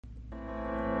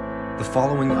The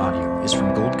following audio is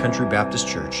from Gold Country Baptist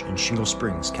Church in Shingle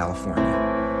Springs,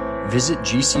 California. Visit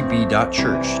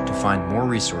gcb.church to find more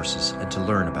resources and to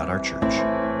learn about our church.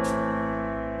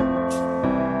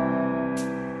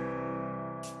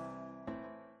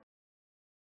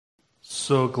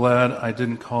 So glad I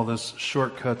didn't call this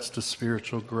Shortcuts to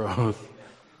Spiritual Growth.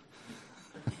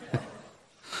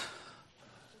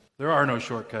 There are no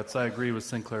shortcuts. I agree with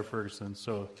Sinclair Ferguson.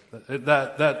 So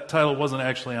that title wasn't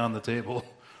actually on the table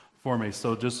for me.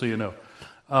 So just so you know.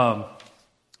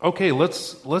 Okay,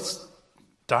 let's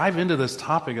dive into this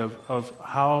topic of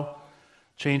how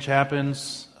change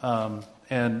happens,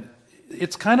 and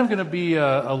it's kind of going to be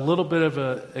a little bit of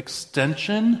an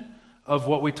extension of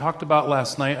what we talked about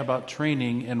last night about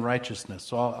training in righteousness.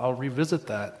 So I'll revisit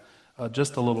that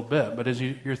just a little bit. But as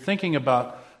you're thinking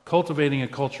about cultivating a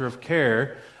culture of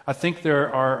care, I think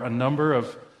there are a number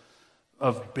of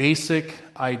basic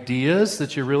ideas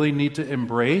that you really need to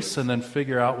embrace and then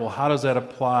figure out, well, how does that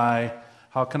apply?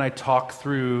 How can I talk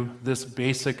through this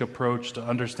basic approach to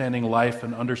understanding life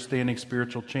and understanding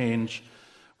spiritual change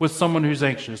with someone who's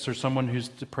anxious or someone who's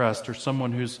depressed or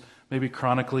someone who's maybe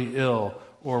chronically ill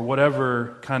or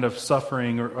whatever kind of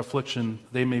suffering or affliction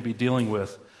they may be dealing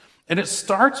with. And it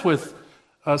starts with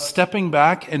stepping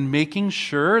back and making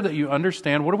sure that you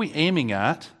understand, what are we aiming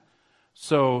at?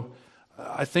 So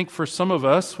I think for some of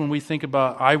us, when we think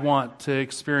about I want to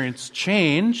experience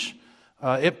change,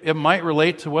 it might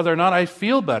relate to whether or not I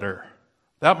feel better.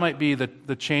 That might be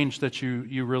the change that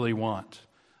you really want.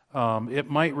 It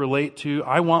might relate to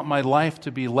I want my life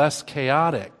to be less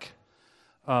chaotic.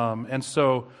 And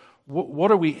so what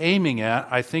are we aiming at,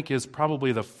 I think, is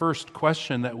probably the first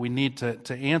question that we need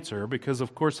to answer, because,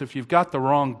 of course, if you've got the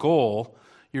wrong goal,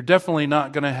 you're definitely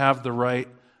not going to have the right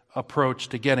approach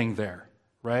to getting there,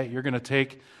 right? You're going to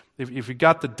take, if you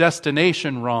got the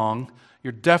destination wrong,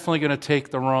 you're definitely going to take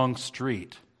the wrong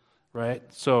street, right?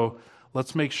 So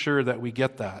let's make sure that we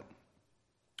get that.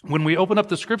 When we open up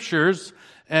the Scriptures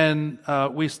and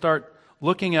we start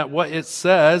looking at what it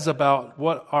says about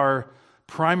what our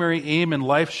primary aim in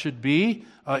life should be,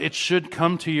 it should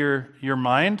come to your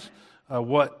mind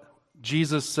what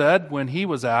Jesus said when he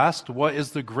was asked, what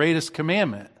is the greatest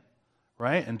commandment,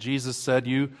 right? And Jesus said,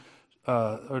 he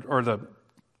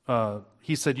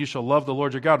said, you shall love the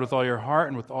Lord your God with all your heart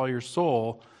and with all your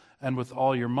soul and with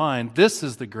all your mind. This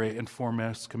is the great and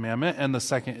foremost commandment. And the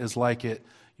second is like it,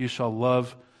 you shall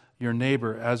love your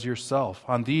neighbor as yourself.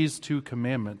 On these two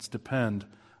commandments depend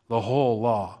the whole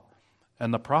law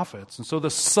and the prophets. And so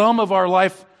the sum of our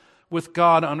life with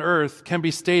God on earth can be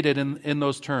stated in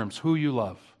those terms, who you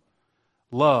love.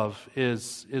 Love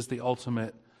is the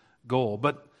ultimate goal.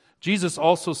 But Jesus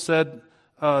also said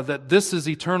that this is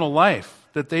eternal life,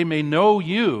 that they may know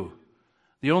you,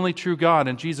 the only true God,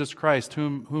 and Jesus Christ,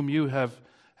 whom you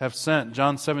have sent.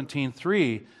 John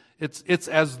 17:3. It's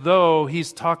as though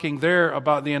he's talking there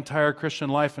about the entire Christian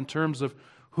life in terms of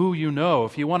who you know.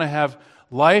 If you want to have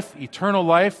life, eternal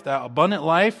life, that abundant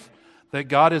life that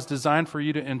God has designed for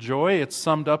you to enjoy, it's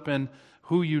summed up in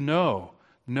who you know,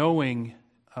 knowing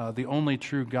the only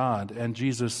true God and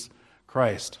Jesus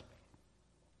Christ.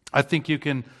 I think you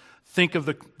can think of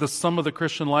the sum of the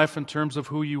Christian life in terms of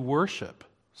who you worship,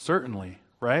 certainly,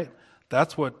 right?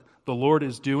 That's what the Lord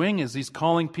is doing, is he's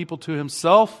calling people to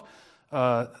himself.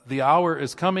 The hour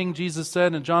is coming, Jesus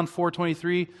said in John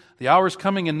 4:23, the hour is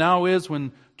coming and now is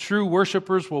when true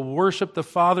worshipers will worship the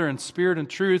Father in spirit and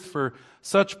truth. For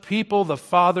such people the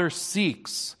Father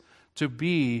seeks to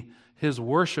be his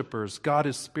worshipers. God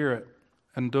is spirit,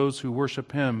 and those who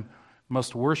worship him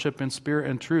must worship in spirit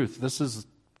and truth. This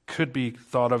could be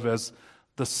thought of as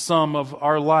the sum of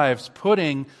our lives,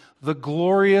 putting the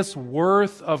glorious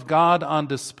worth of God on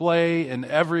display in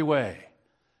every way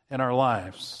in our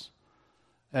lives.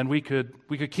 And we could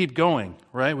keep going,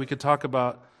 right? We could talk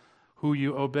about who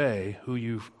you obey, who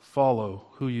you follow,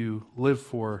 who you live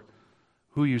for,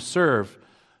 who you serve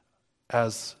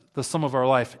as the sum of our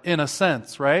life, in a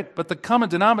sense, right? But the common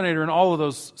denominator in all of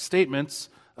those statements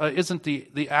isn't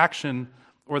the action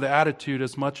or the attitude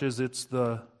as much as it's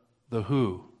the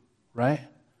who, right?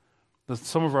 The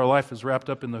sum of our life is wrapped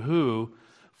up in the who,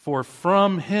 for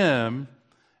from him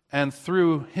and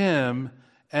through him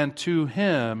and to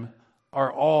him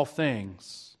are all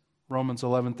things. Romans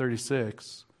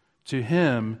 11:36. To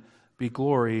him be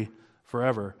glory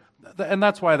forever. And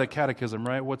that's why the catechism,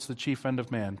 right? What's the chief end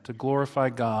of man? To glorify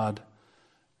God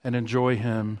and enjoy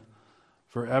him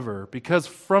forever. Because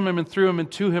from him and through him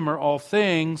and to him are all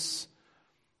things.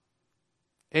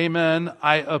 Amen.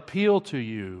 I appeal to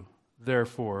you,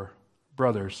 therefore,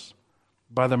 brothers,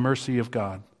 by the mercy of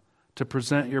God, to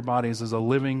present your bodies as a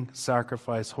living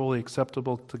sacrifice, wholly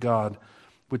acceptable to God,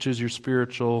 which is your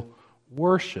spiritual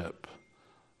worship.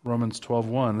 Romans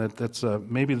 12:1. That's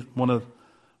maybe one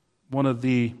of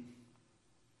the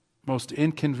most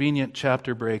inconvenient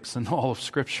chapter breaks in all of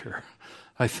Scripture,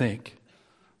 I think.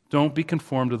 Don't be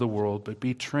conformed to the world, but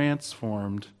be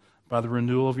transformed by the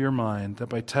renewal of your mind, that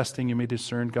by testing you may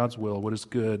discern God's will, what is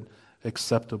good,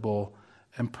 acceptable,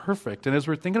 and perfect. And as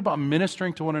we're thinking about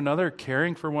ministering to one another,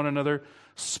 caring for one another,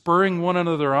 spurring one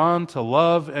another on to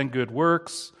love and good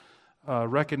works,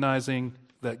 recognizing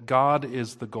that God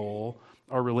is the goal,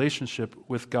 our relationship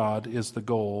with God is the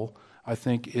goal, I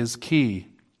think is key.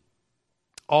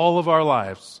 All of our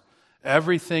lives,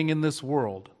 everything in this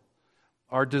world,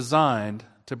 are designed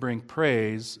to bring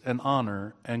praise and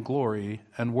honor and glory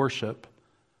and worship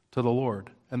to the Lord.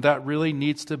 And that really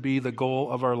needs to be the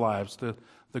goal of our lives, the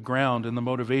ground and the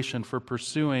motivation for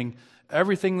pursuing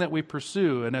everything that we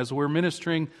pursue. And as we're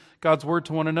ministering God's word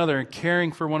to one another and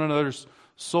caring for one another's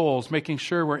souls, making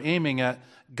sure we're aiming at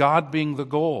God being the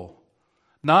goal.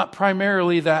 Not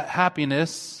primarily that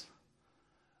happiness,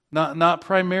 not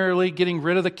primarily getting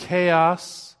rid of the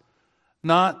chaos,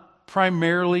 not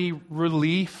primarily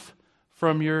relief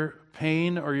from your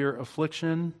pain or your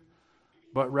affliction,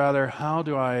 but rather how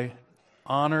do I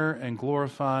honor and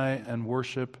glorify and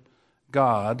worship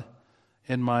God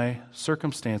in my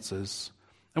circumstances.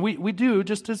 And we do,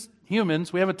 just as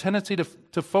humans, we have a tendency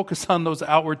to focus on those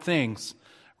outward things,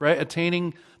 right?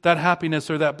 Attaining that happiness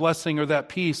or that blessing or that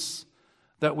peace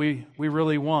that we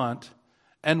really want.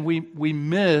 And we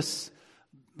miss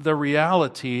the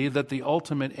reality that the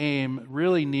ultimate aim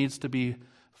really needs to be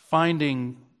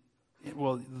finding,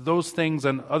 those things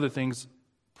and other things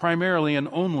primarily and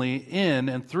only in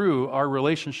and through our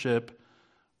relationship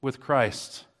with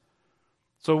Christ.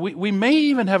 So we may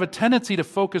even have a tendency to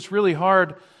focus really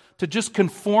hard to just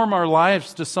conform our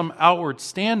lives to some outward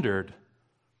standard,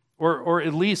 or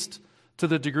at least to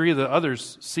the degree that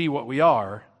others see what we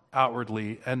are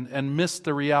outwardly, and miss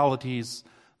the realities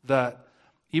that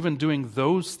even doing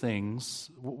those things,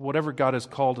 whatever God has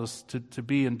called us to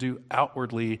be and do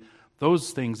outwardly,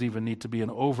 those things even need to be an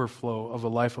overflow of a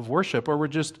life of worship, or we're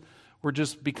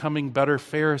just becoming better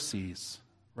Pharisees,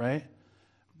 right?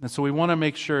 And so we want to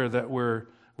make sure that we're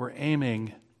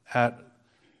aiming at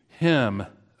Him,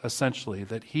 essentially,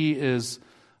 that He is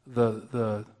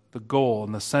the goal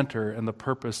and the center and the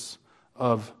purpose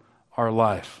of our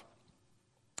life.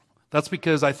 That's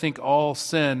because I think all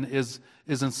sin is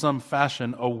in some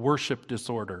fashion a worship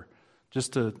disorder,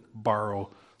 just to borrow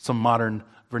some modern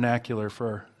vernacular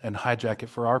and hijack it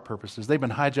for our purposes. They've been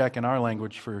hijacking our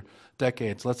language for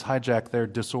decades. Let's hijack their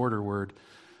disorder word.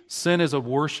 Sin is a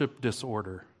worship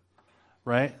disorder,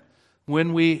 right?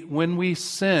 When we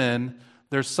sin,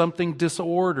 there's something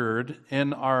disordered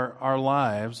in our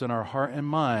lives, in our heart and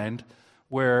mind,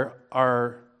 where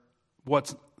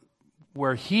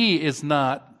He is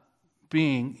not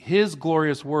being, His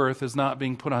glorious worth is not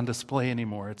being put on display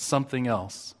anymore. It's something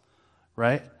else,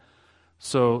 right?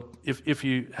 So if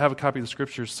you have a copy of the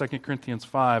Scriptures, 2 Corinthians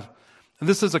 5, and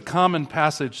this is a common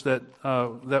passage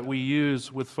that we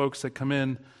use with folks that come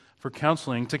in for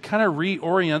counseling to kind of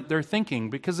reorient their thinking.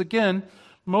 Because again,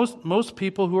 most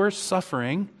people who are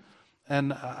suffering,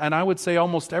 and I would say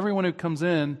almost everyone who comes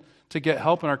in to get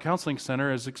help in our counseling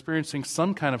center is experiencing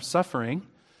some kind of suffering,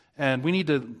 and we need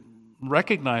to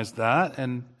recognize that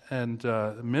and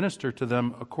minister to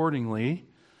them accordingly.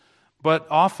 But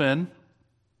often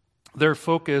their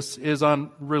focus is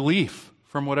on relief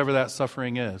from whatever that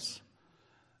suffering is.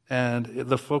 And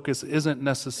the focus isn't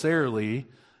necessarily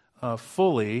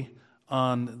fully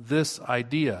on this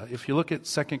idea. If you look at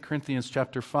 2 Corinthians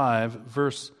chapter 5,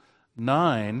 verse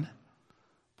 9,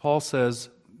 Paul says,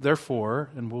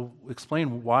 therefore, and we'll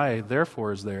explain why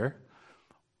therefore is there,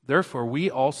 therefore we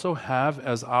also have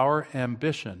as our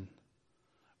ambition,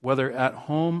 whether at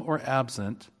home or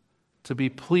absent, to be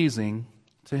pleasing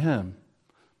to Him.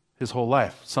 His whole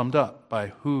life summed up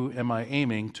by who am I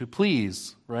aiming to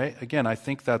please, right? Again, I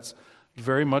think that's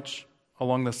very much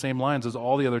along the same lines as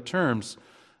all the other terms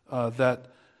that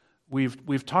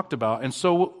we've talked about. And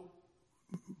so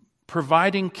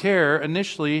providing care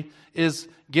initially is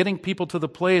getting people to the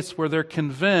place where they're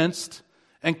convinced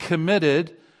and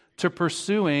committed to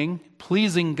pursuing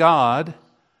pleasing God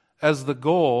as the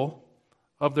goal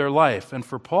of their life. And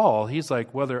for Paul, he's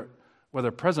like, whether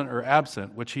present or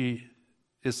absent, which he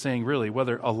is saying really,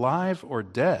 whether alive or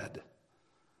dead,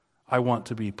 I want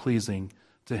to be pleasing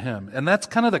to Him. And that's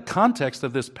kind of the context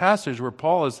of this passage where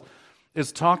Paul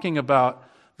is talking about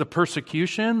the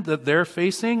persecution that they're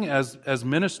facing as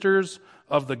ministers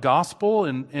of the gospel.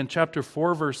 In chapter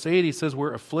 4, verse 8, he says,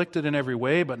 we're afflicted in every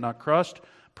way, but not crushed,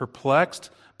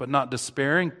 perplexed, but not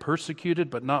despairing, persecuted,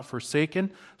 but not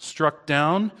forsaken, struck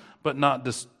down, but not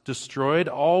destroyed,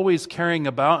 always carrying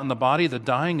about in the body the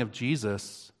dying of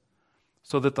Jesus,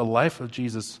 so that the life of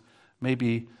Jesus may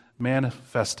be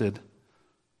manifested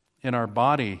in our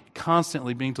body,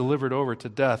 constantly being delivered over to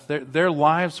death. Their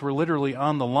lives were literally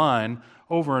on the line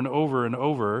over and over and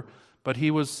over, but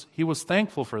he was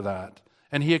thankful for that.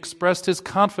 And he expressed his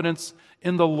confidence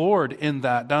in the Lord in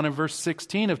that. Down in verse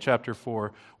 16 of chapter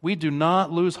 4, we do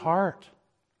not lose heart.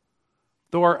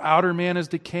 Though our outer man is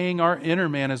decaying, our inner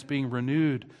man is being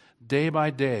renewed day by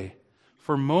day.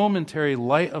 For momentary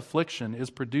light affliction is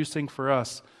producing for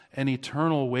us an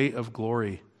eternal weight of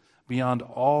glory beyond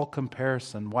all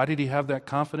comparison. Why did he have that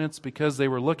confidence? Because they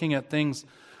were looking at things,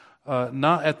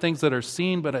 not at things that are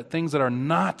seen, but at things that are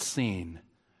not seen.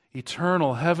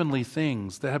 Eternal, heavenly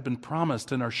things that have been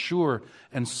promised and are sure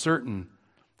and certain.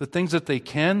 The things that they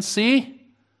can see,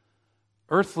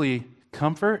 earthly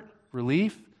comfort,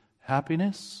 relief,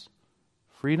 happiness,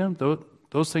 freedom,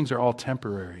 those things are all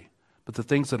temporary. But the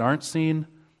things that aren't seen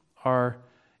are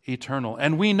eternal.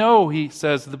 And we know, he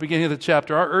says at the beginning of the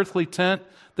chapter, our earthly tent,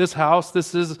 this house,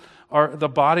 this is the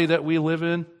body that we live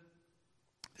in,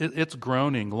 it's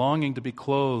groaning, longing to be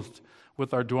clothed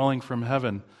with our dwelling from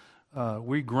heaven.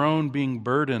 We groan being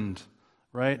burdened,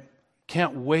 right?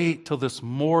 Can't wait till this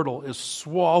mortal is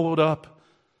swallowed up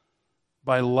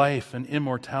by life and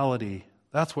immortality.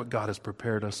 That's what God has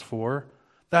prepared us for.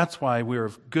 That's why we are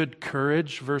of good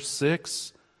courage, verse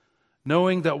 6.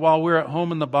 Knowing that while we're at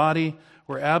home in the body,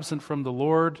 we're absent from the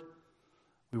Lord.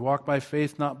 We walk by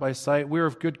faith, not by sight. We're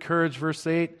of good courage, verse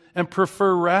 8, and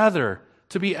prefer rather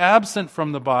to be absent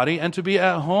from the body and to be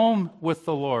at home with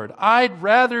the Lord. I'd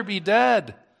rather be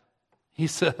dead, he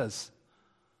says.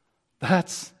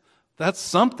 That's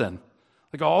something.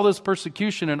 Like all this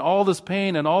persecution and all this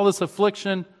pain and all this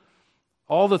affliction,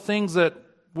 all the things that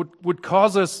would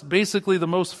cause us basically the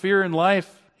most fear in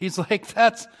life. He's like,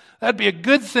 that'd be a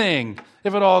good thing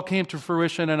if it all came to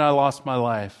fruition and I lost my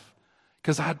life,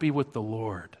 because I'd be with the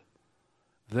Lord.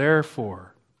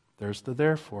 Therefore, there's the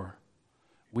therefore,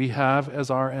 we have as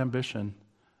our ambition.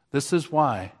 This is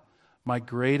why my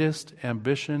greatest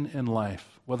ambition in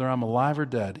life, whether I'm alive or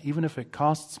dead, even if it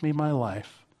costs me my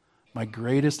life, my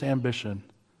greatest ambition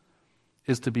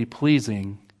is to be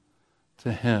pleasing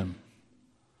to Him.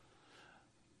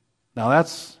 Now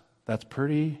that's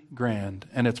pretty grand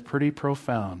and it's pretty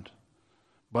profound.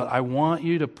 But I want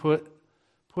you to put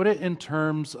it in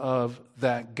terms of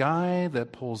that guy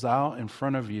that pulls out in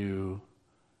front of you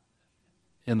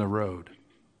in the road.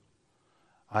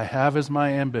 I have as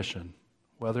my ambition,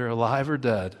 whether alive or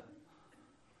dead,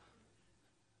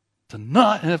 to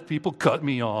not have people cut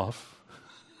me off.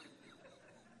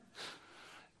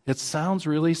 It sounds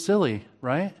really silly,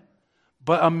 right?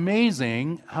 But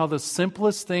amazing how the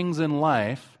simplest things in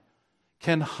life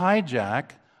can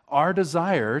hijack our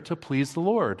desire to please the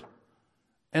Lord.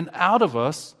 And out of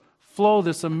us flow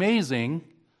this amazing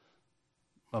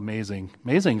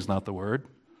is not the word,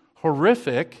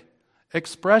 horrific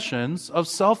expressions of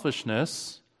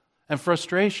selfishness and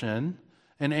frustration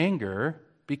and anger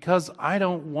because I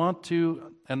don't want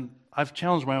to, and I've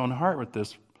challenged my own heart with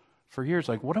this for years,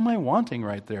 like, what am I wanting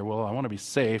right there? Well, I want to be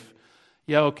safe.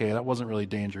 Yeah, okay, that wasn't really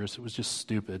dangerous. It was just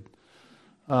stupid.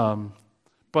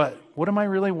 But what am I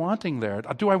really wanting there?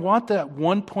 Do I want that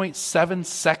 1.7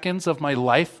 seconds of my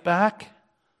life back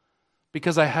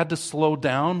because I had to slow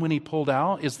down when he pulled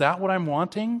out? Is that what I'm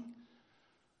wanting?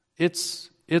 It's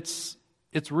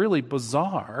really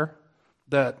bizarre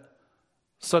that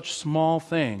such small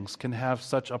things can have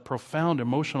such a profound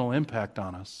emotional impact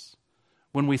on us.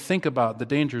 When we think about the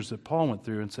dangers that Paul went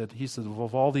through and said, he said,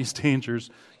 of all these dangers,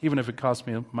 even if it costs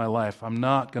me my life, I'm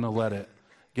not going to let it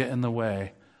get in the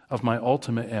way of my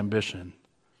ultimate ambition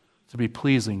to be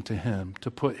pleasing to Him,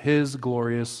 to put His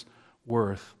glorious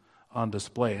worth on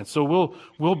display. And so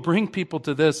we'll bring people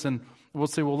to this and we'll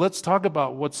say, well, let's talk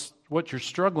about what you're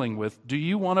struggling with. Do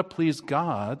you want to please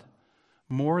God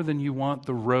more than you want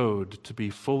the road to be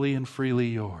fully and freely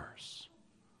yours?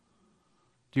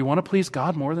 Do you want to please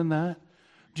God more than that?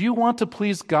 Do you want to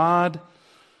please God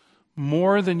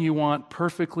more than you want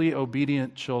perfectly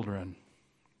obedient children?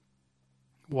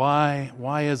 Why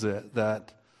is it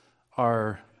that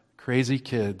our crazy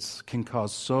kids can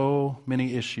cause so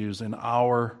many issues in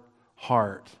our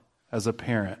heart as a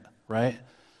parent, right?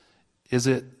 Is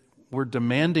it we're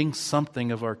demanding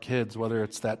something of our kids, whether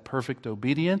it's that perfect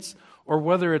obedience or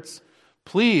whether it's,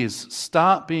 please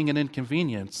stop being an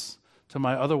inconvenience to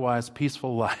my otherwise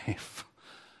peaceful life.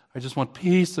 I just want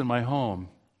peace in my home.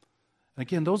 And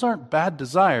again, those aren't bad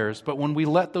desires, but when we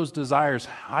let those desires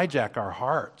hijack our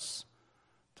hearts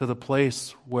to the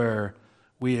place where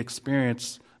we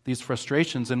experience these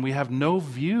frustrations and we have no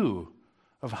view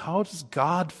of how does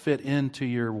God fit into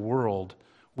your world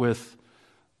with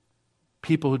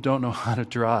people who don't know how to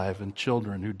drive and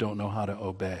children who don't know how to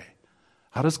obey.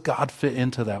 How does God fit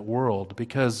into that world?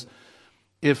 Because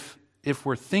if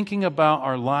we're thinking about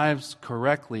our lives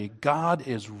correctly, God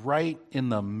is right in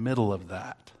the middle of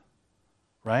that,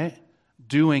 right?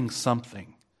 Doing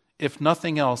something. If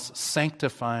nothing else,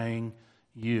 sanctifying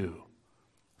you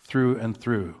through and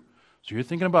through. So you're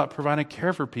thinking about providing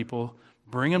care for people,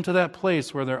 bring them to that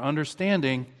place where they're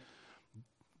understanding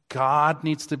God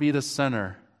needs to be the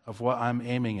center of what I'm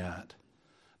aiming at.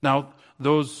 Now,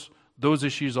 those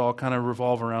issues all kind of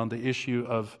revolve around the issue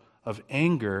of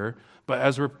anger, but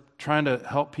as we're trying to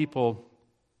help people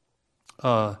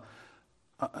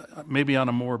maybe on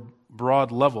a more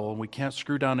broad level, we can't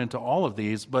screw down into all of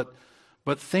these, but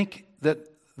think that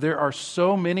there are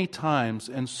so many times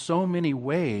and so many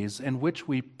ways in which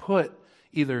we put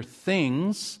either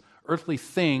things, earthly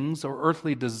things, or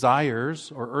earthly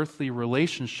desires, or earthly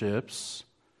relationships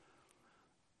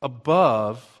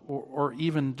above or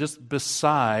even just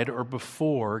beside or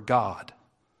before God.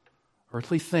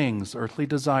 Earthly things, earthly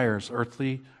desires,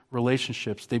 earthly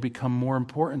relationships, they become more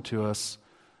important to us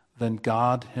than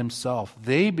God Himself.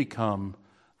 They become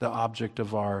the object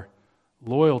of our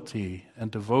loyalty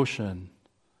and devotion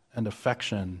and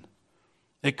affection.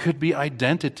 It could be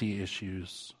identity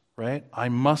issues, right? I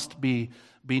must be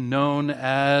known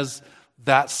as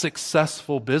that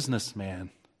successful businessman.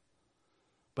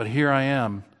 But here I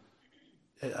am.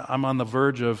 I'm on the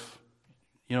verge of,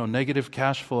 negative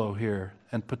cash flow here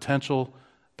and potential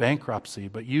bankruptcy.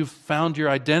 But you've found your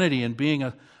identity in being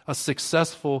a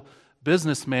successful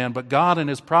businessman. But God in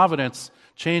His providence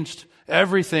changed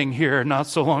everything here not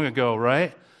so long ago,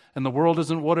 right? And the world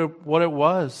isn't what it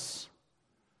was.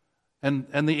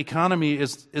 And the economy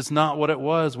is not what it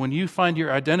was. When you find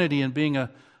your identity in being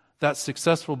that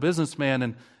successful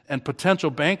businessman and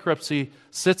potential bankruptcy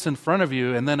sits in front of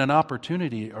you, and then an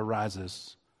opportunity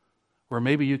arises where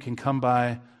maybe you can come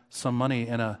by some money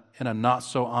in a not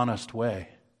so honest way.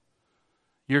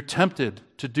 You're tempted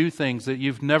to do things that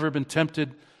you've never been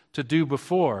tempted to do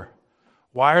before.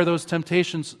 Why are those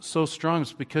temptations so strong?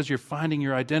 It's because you're finding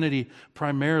your identity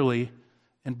primarily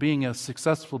in being a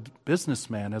successful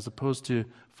businessman, as opposed to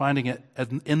finding it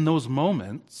in those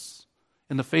moments,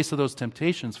 in the face of those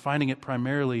temptations, finding it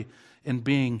primarily in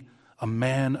being a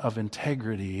man of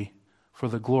integrity for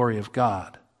the glory of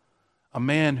God. A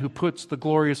man who puts the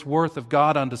glorious worth of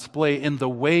God on display in the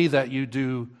way that you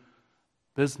do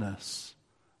business.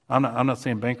 I'm not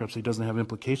saying bankruptcy doesn't have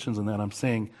implications in that. I'm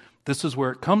saying this is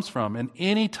where it comes from. And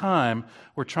any time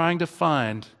we're trying to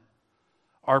find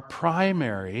our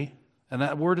primary, and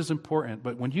that word is important,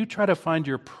 but when you try to find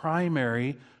your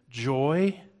primary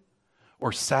joy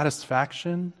or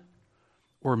satisfaction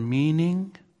or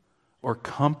meaning or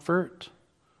comfort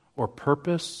or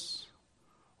purpose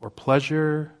or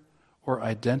pleasure or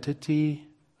identity,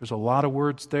 there's a lot of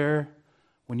words there.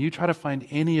 When you try to find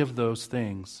any of those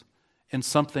things in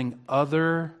something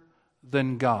other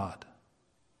than God,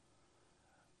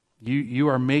 you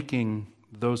are making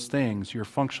those things your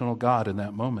functional God in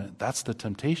that moment. That's the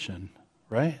temptation,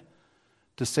 right?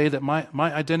 To say that my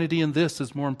identity in this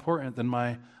is more important than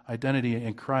my identity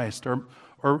in Christ,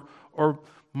 or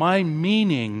my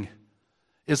meaning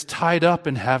is tied up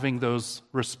in having those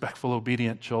respectful,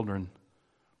 obedient children.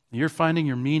 You're finding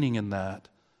your meaning in that.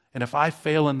 And if I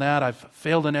fail in that, I've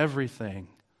failed in everything,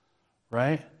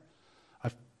 right?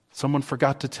 Someone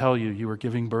forgot to tell you were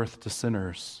giving birth to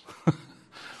sinners.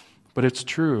 But it's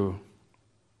true.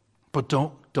 But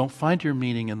don't find your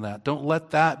meaning in that. Don't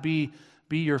let that be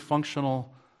your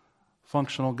functional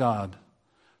God.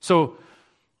 So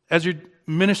as you're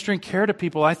ministering care to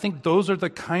people, I think those are the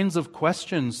kinds of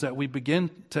questions that we begin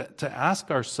to ask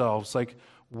ourselves. Like,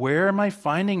 where am I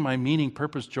finding my meaning,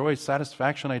 purpose, joy,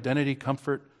 satisfaction, identity,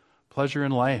 comfort, pleasure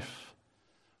in life?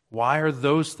 Why are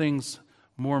those things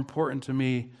more important to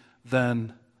me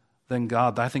than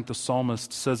God? I think the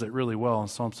psalmist says it really well in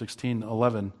Psalm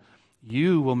 16:11.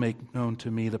 You will make known to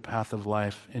me the path of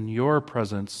life. In your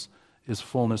presence is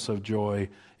fullness of joy.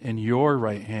 In your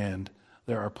right hand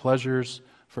there are pleasures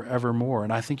forevermore.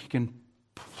 And I think you can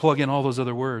plug in all those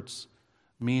other words.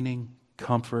 Meaning,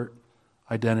 comfort,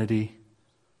 identity.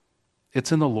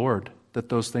 It's in the Lord that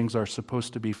those things are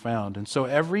supposed to be found. And so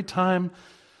every time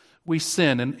we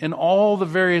sin, and in all the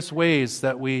various ways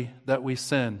that we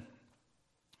sin,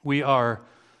 we are,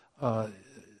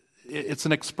 it's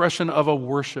an expression of a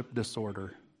worship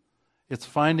disorder. It's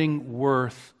finding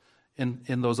worth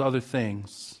in those other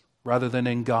things rather than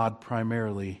in God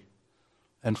primarily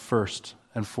and first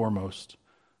and foremost.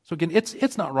 So again,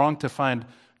 it's not wrong to find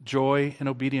joy in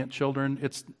obedient children.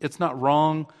 It's not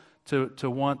wrong to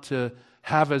want to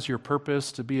have as your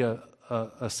purpose to be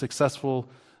a successful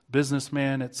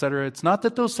businessman, etc. It's not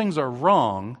that those things are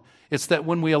wrong. It's that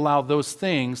when we allow those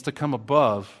things to come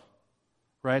above,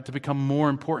 right, to become more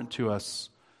important to us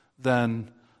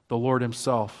than the Lord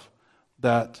himself,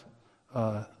 that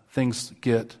things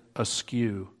get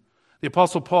askew. The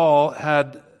Apostle Paul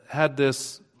had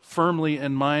this firmly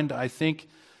in mind, I think,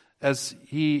 as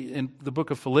he, in the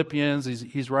book of Philippians,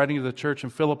 he's writing to the church in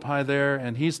Philippi there,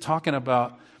 and he's talking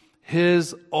about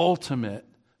his ultimate,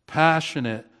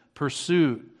 passionate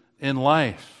pursuit in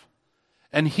life.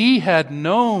 And he had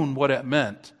known what it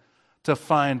meant to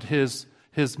find his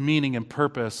meaning and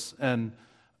purpose and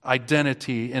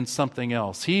identity in something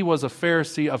else. He was a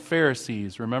Pharisee of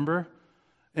Pharisees, remember?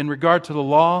 In regard to the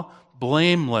law,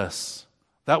 blameless.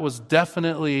 That was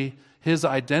definitely his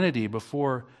identity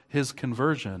before his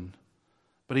conversion.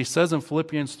 But he says in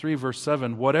Philippians 3, verse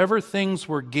 7, whatever things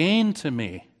were gained to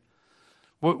me,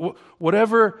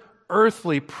 whatever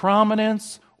earthly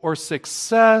prominence or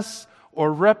success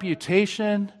or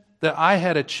reputation that I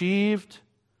had achieved,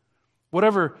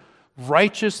 whatever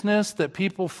righteousness that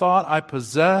people thought I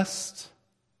possessed,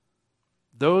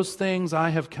 those things I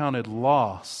have counted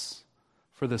loss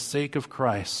for the sake of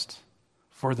Christ.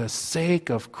 For the sake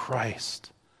of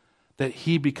Christ, that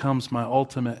he becomes my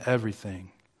ultimate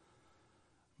everything.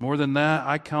 More than that,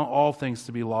 I count all things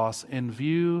to be lost in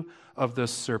view of the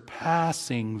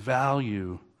surpassing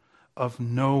value of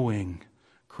knowing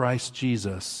Christ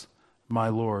Jesus, my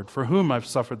Lord, for whom I've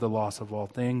suffered the loss of all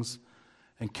things,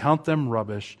 and count them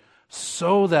rubbish,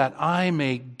 so that I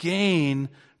may gain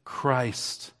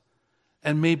Christ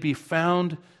and may be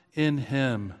found in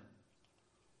him.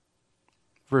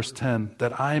 Verse 10,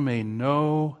 that I may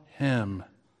know him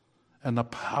and the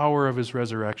power of his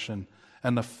resurrection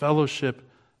and the fellowship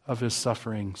of his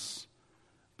sufferings,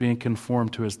 being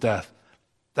conformed to his death.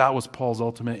 That was Paul's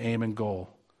ultimate aim and goal.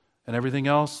 And everything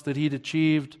else that he'd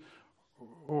achieved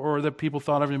or that people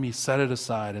thought of him, he set it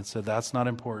aside and said, that's not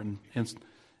important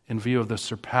in view of the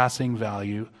surpassing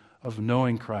value of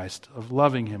knowing Christ, of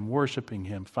loving him, worshiping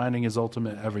him, finding his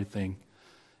ultimate everything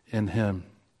in him.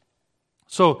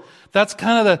 So that's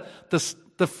kind of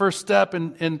the first step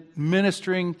in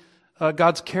ministering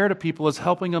God's care to people, is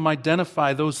helping them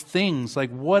identify those things. Like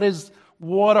what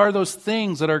are those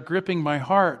things that are gripping my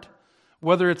heart?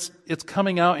 Whether it's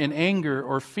coming out in anger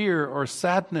or fear or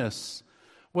sadness,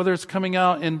 whether it's coming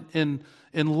out in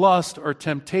lust or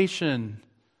temptation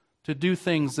to do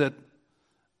things that,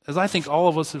 as I think all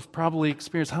of us have probably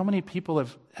experienced, how many people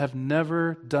have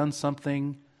never done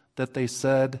something that they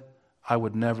said, I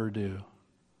would never do?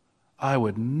 I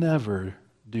would never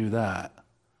do that.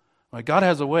 Well, God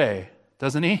has a way,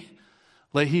 doesn't he?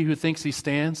 Let he who thinks he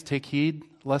stands take heed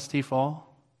lest he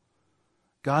fall.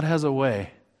 God has a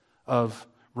way of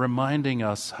reminding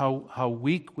us how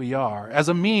weak we are as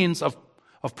a means of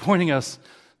pointing us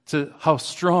to how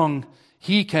strong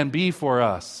he can be for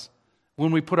us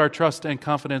when we put our trust and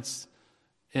confidence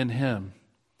in him.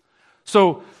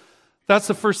 So that's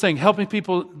the first thing, helping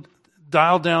people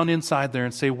dial down inside there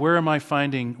and say, where am I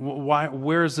finding,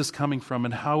 where is this coming from,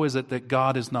 and how is it that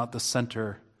God is not the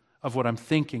center of what I'm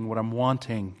thinking, what I'm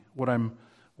wanting, what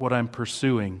I'm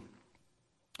pursuing?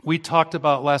 We talked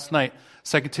about last night,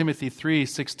 2 Timothy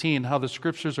 3:16, how the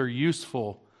scriptures are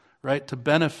useful, right, to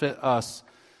benefit us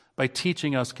by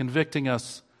teaching us, convicting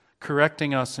us,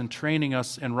 correcting us, and training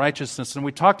us in righteousness. And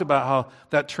we talked about how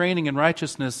that training in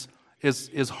righteousness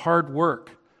is hard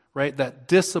work, right? That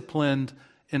disciplined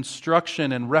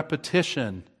instruction and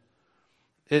repetition.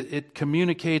 It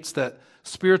communicates that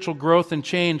spiritual growth and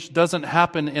change doesn't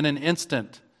happen in an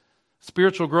instant.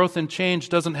 Spiritual growth and change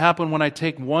doesn't happen when I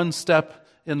take one step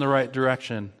in the right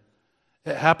direction.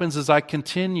 It happens as I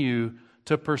continue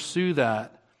to pursue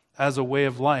that as a way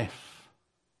of life.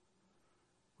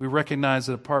 We recognize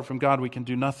that apart from God we can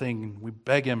do nothing. We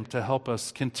beg him to help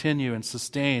us continue and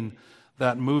sustain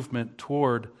that movement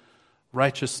toward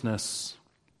righteousness.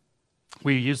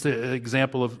 We use the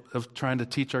example of trying to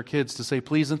teach our kids to say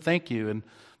please and thank you. And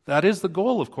that is the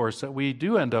goal, of course, that we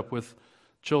do end up with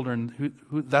children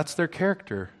who that's their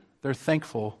character. They're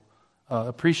thankful,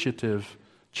 appreciative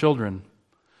children.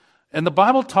 And the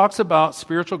Bible talks about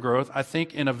spiritual growth, I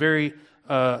think, in a very,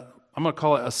 I'm going to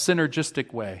call it a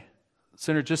synergistic way.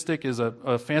 Synergistic is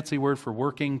a fancy word for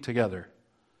working together.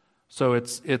 So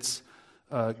it's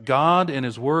God and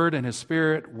his word and his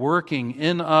spirit working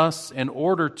in us in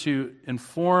order to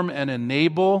inform and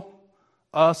enable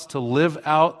us to live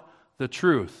out the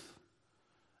truth.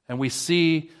 And we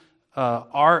see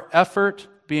our effort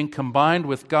being combined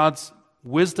with God's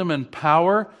wisdom and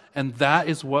power, and that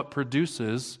is what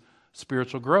produces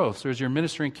spiritual growth. So as you're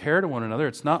ministering care to one another,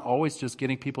 it's not always just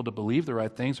getting people to believe the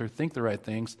right things or think the right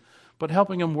things, but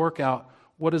helping them work out,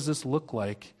 what does this look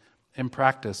like in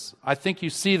practice? I think you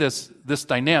see this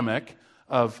dynamic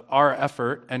of our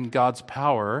effort and God's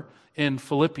power in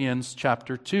Philippians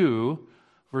chapter 2,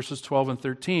 verses 12 and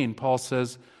 13. Paul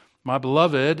says, "My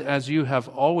beloved, as you have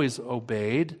always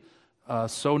obeyed,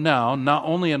 so now, not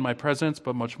only in my presence,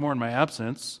 but much more in my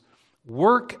absence,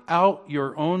 work out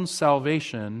your own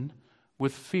salvation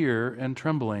with fear and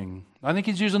trembling." I think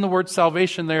he's using the word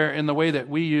salvation there in the way that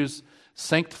we use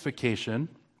sanctification.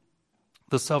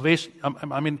 The salvation,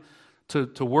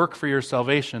 to work for your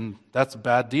salvation, that's a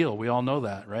bad deal. We all know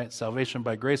that, right? Salvation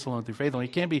by grace alone through faith alone.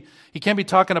 He can't be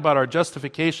talking about our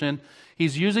justification.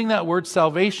 He's using that word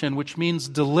salvation, which means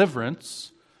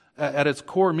deliverance. At its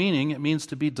core meaning, it means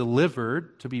to be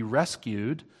delivered, to be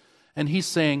rescued. And he's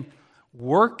saying,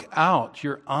 work out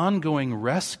your ongoing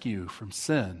rescue from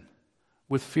sin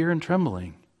with fear and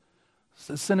trembling.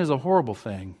 Sin is a horrible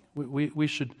thing. We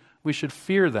should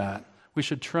fear that. We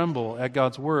should tremble at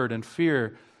God's word and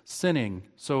fear sinning.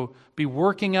 So be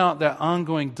working out that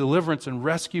ongoing deliverance and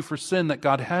rescue for sin that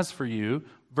God has for you.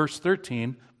 Verse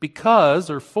 13,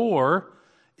 for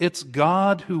it's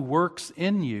God who works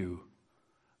in you,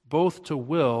 both to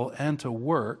will and to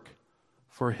work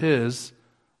for His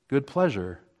good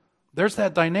pleasure. There's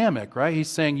that dynamic, right? He's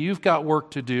saying you've got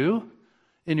work to do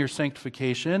in your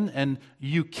sanctification, and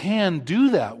you can do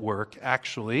that work,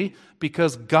 actually,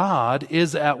 because God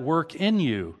is at work in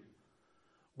you,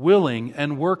 willing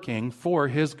and working for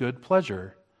His good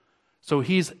pleasure. So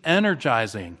He's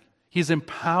energizing, He's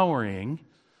empowering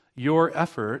your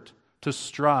effort to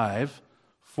strive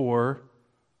for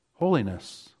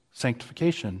holiness,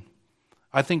 sanctification.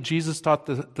 I think Jesus taught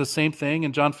the same thing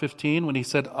in John 15 when He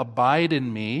said, "Abide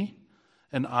in me,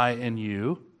 and I in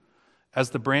you.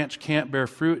 As the branch can't bear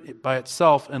fruit by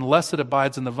itself unless it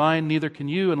abides in the vine, neither can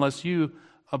you unless you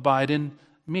abide in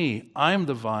me. I'm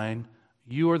the vine,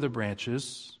 you are the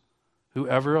branches.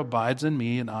 Whoever abides in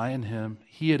me and I in him,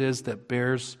 he it is that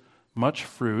bears much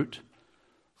fruit.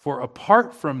 For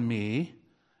apart from me,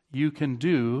 you can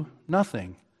do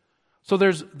nothing." So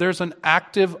there's an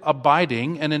active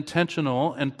abiding and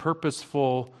intentional and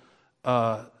purposeful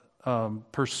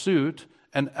pursuit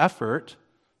and effort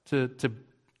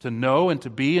to know and to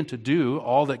be and to do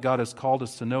all that God has called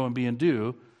us to know and be and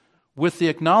do, with the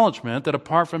acknowledgement that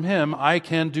apart from Him, I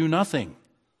can do nothing.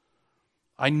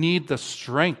 I need the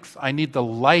strength, I need the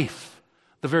life,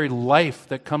 the very life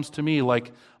that comes to me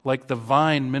like the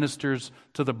vine ministers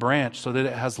to the branch so that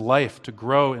it has life to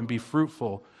grow and be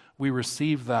fruitful. We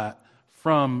receive that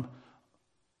from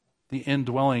the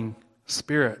indwelling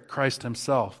Spirit, Christ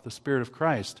Himself, the Spirit of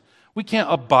Christ. We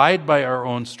can't abide by our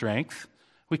own strength.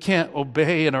 We can't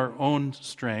obey in our own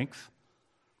strength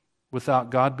without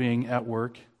God being at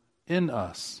work in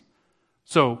us.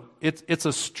 So it's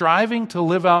a striving to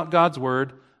live out God's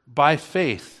word by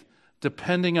faith,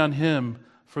 depending on Him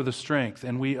for the strength,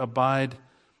 and we abide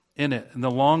in it. And the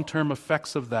long-term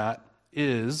effects of that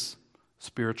is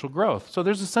spiritual growth. So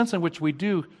there's a sense in which we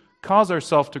do cause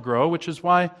ourselves to grow, which is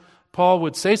why Paul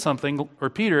would say something, or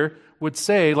Peter would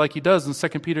say, like he does in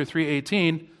 2 Peter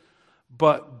 3:18,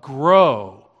 but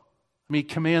grow. He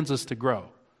commands us to grow.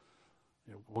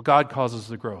 Well, God causes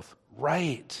the growth.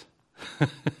 Right.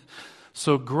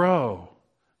 So grow.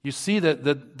 You see that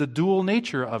the dual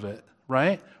nature of it,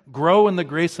 right? Grow in the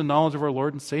grace and knowledge of our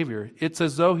Lord and Savior. It's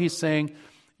as though he's saying,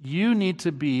 you need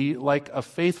to be like a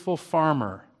faithful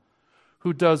farmer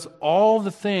who does all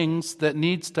the things that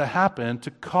needs to happen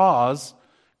to cause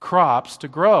crops to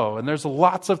grow. And there's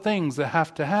lots of things that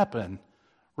have to happen,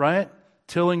 right?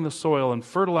 Tilling the soil and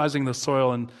fertilizing the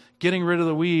soil and getting rid of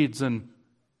the weeds and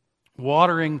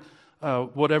watering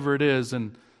whatever it is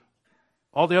and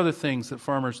all the other things that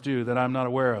farmers do that I'm not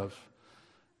aware of,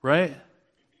 right?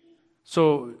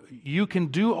 So you can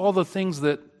do all the things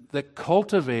that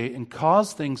cultivate and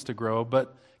cause things to grow,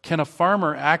 but can a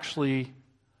farmer actually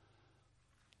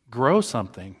grow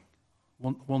something?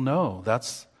 Well, no.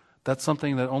 That's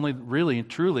something that only really,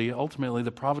 truly, ultimately,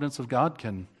 the providence of God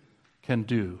can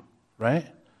do, right?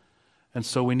 And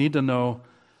so we need to know,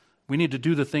 we need to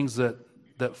do the things that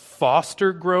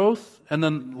foster growth, and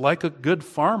then like a good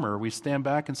farmer, we stand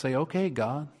back and say, okay,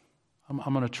 God,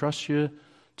 I'm going to trust you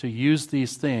to use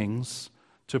these things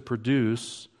to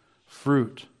produce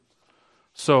fruit.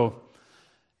 So,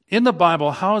 in the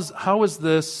Bible, how is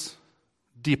this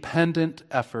dependent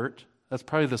effort That's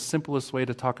probably the simplest way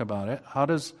to talk about it.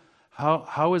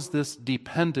 How is this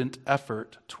dependent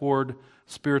effort toward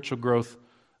spiritual growth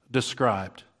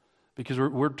described? Because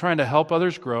we're trying to help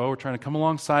others grow. We're trying to come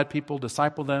alongside people,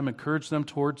 disciple them, encourage them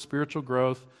toward spiritual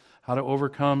growth, how to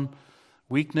overcome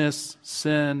weakness,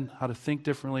 sin, how to think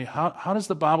differently. How does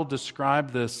the Bible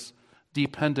describe this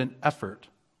dependent effort?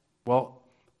 Well,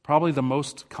 probably the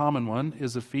most common one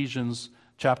is Ephesians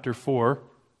chapter 4,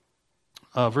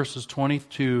 verses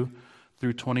 22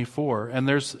 through 24. And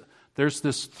there's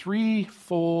this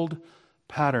threefold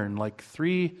pattern, like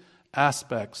three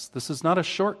aspects. This is not a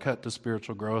shortcut to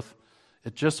spiritual growth.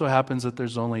 It just so happens that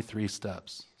there's only 3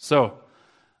 steps. So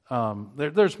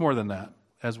there's more than that,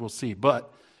 as we'll see.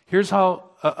 But here's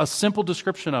how a simple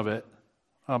description of it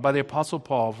by the Apostle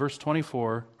Paul, verse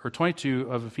 24 or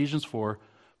 22 of Ephesians 4.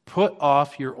 Put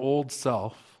off your old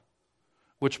self,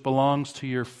 which belongs to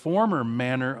your former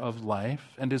manner of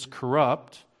life and is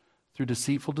corrupt through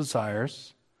deceitful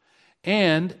desires,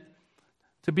 and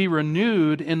to be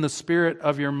renewed in the spirit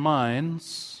of your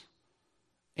minds,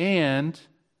 and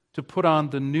to put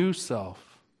on the new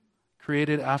self,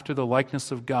 created after the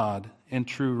likeness of God in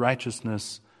true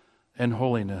righteousness and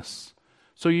holiness.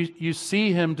 So you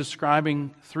see him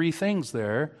describing 3 things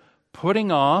there: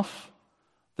 putting off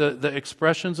the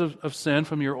expressions of sin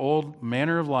from your old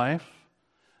manner of life,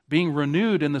 being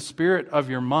renewed in the spirit of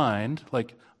your mind,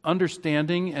 like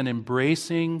understanding and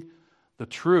embracing the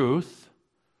truth,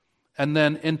 and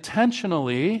then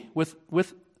intentionally,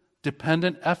 with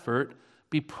dependent effort,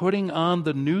 be putting on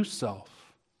the new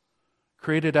self,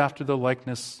 created after the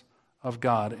likeness of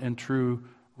God in true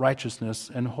righteousness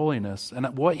and holiness.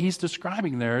 And what he's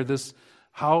describing there, this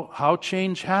how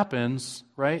change happens,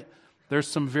 right? There's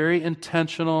some very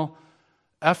intentional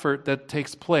effort that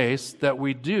takes place that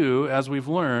we do, as we've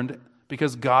learned,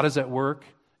 because God is at work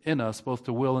in us, both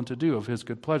to will and to do of his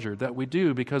good pleasure. That we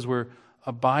do because we're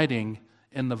abiding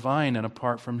in the vine, and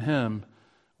apart from him,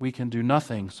 we can do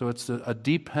nothing. So it's a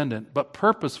dependent but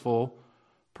purposeful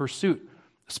pursuit.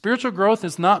 Spiritual growth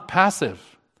is not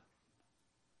passive.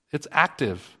 It's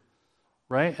active,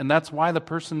 right? And that's why the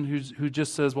person who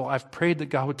just says, well, I've prayed that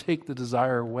God would take the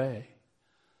desire away,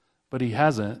 but he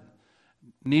hasn't,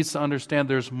 needs to understand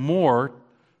there's more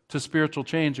to spiritual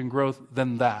change and growth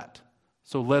than that.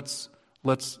 So let's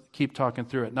keep talking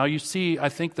through it. Now you see, I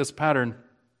think, this pattern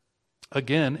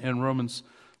again in Romans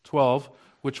 12,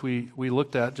 which we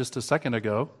looked at just a second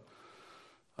ago.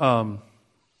 I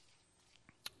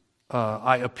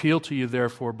appeal to you,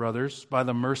 therefore, brothers, by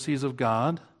the mercies of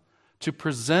God, to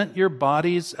present your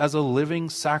bodies as a living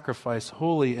sacrifice,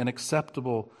 holy and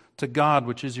acceptable to God,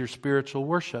 which is your spiritual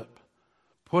worship.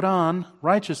 Put on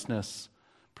righteousness.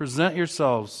 Present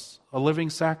yourselves a living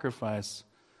sacrifice.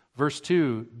 Verse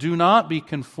 2, do not be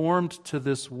conformed to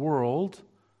this world.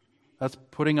 That's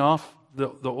putting off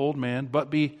the old man, but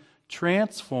be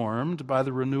transformed by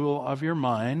the renewal of your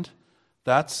mind.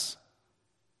 That's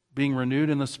being renewed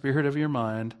in the spirit of your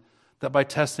mind, that by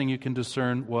testing you can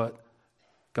discern what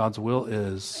God's will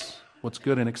is, what's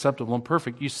good and acceptable and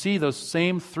perfect. You see those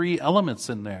same 3 elements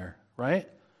in there, right?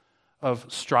 Of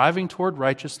striving toward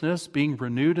righteousness, being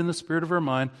renewed in the spirit of our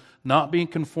mind, not being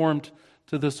conformed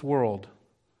to this world,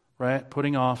 right?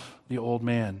 Putting off the old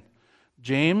man.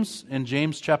 James, in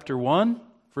James chapter 1,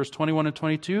 verse 21 and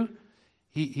 22,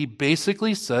 he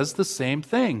basically says the same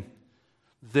thing.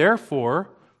 Therefore,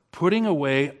 putting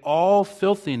away all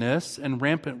filthiness and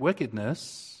rampant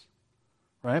wickedness,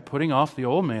 right? Putting off the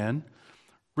old man,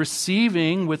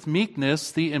 receiving with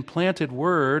meekness the implanted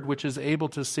word, which is able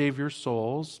to save your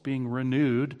souls, being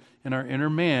renewed in our inner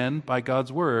man by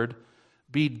God's word,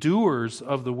 be doers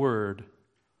of the word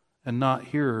and not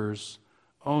hearers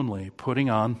only, putting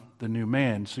on the new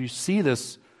man. So you see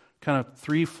this kind of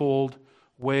threefold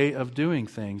way of doing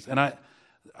things. And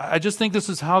I just think this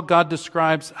is how God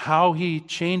describes how he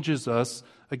changes us,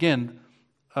 again,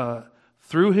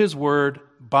 through his word,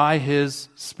 by his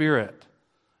Spirit,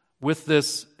 with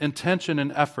this intention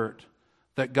and effort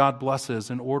that God blesses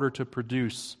in order to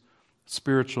produce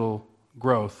spiritual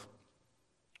growth.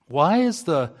 Why is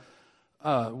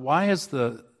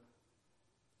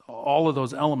all of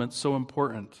those elements so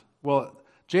important? Well,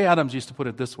 Jay Adams used to put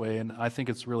it this way, and I think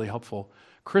it's really helpful.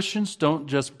 Christians don't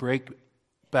just break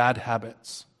bad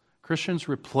habits. Christians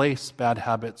replace bad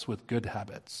habits with good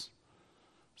habits.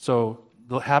 So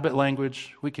the habit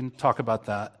language, we can talk about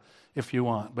that if you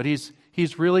want. But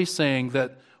he's really saying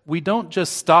that we don't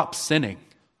just stop sinning.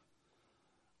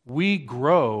 We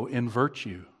grow in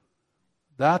virtue.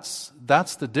 That's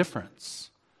the difference.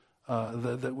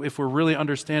 If we're really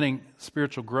understanding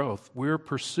spiritual growth, we're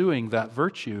pursuing that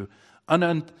virtue.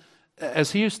 And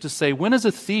as he used to say, when is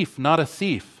a thief not a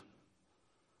thief?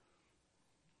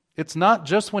 It's not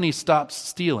just when he stops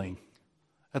stealing.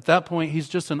 At that point, he's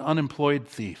just an unemployed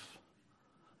thief.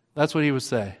 That's what he would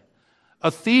say.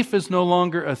 A thief is no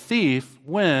longer a thief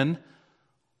when,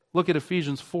 look at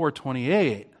Ephesians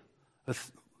 4:28.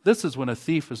 This is when a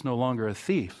thief is no longer a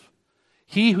thief.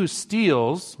 He who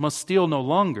steals must steal no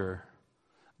longer,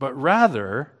 but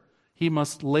rather he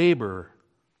must labor,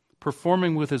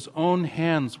 performing with his own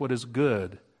hands what is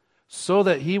good, so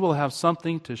that he will have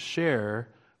something to share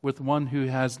with one who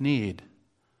has need.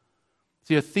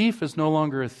 See, a thief is no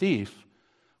longer a thief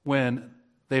when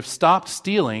they've stopped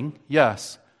stealing,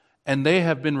 yes, and they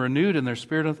have been renewed in their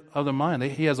spirit of the mind.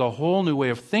 He has a whole new way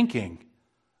of thinking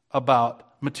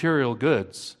about material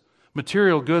goods.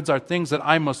 Material goods are things that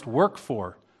I must work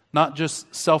for, not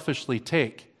just selfishly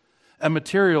take. And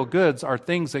material goods are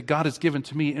things that God has given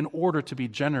to me in order to be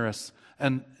generous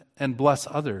and bless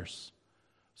others.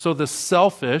 So the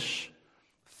selfish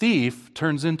thief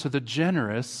turns into the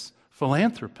generous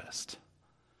philanthropist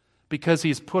because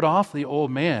he's put off the old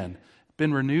man,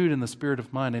 been renewed in the spirit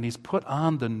of mind, and he's put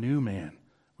on the new man,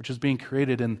 which is being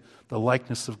created in the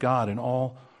likeness of God in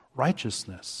all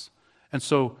righteousness. And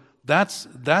so that's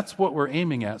what we're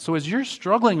aiming at. So as you're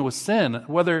struggling with sin,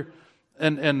 whether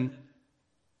and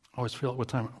I always feel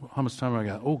how much time I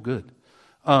got. Oh, good.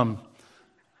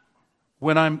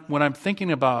 When I'm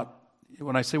thinking about,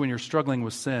 when I say when you're struggling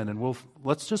with sin, and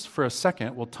let's just for a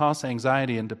second we'll toss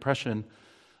anxiety and depression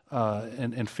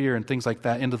and fear and things like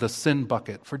that into the sin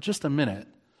bucket for just a minute.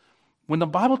 When the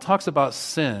Bible talks about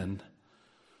sin,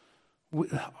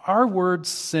 our word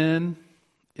sin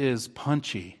is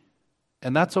punchy.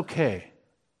 And that's okay.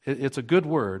 It's a good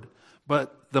word.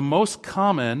 But the most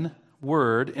common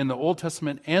word in the Old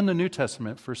Testament and the New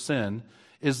Testament for sin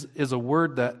is a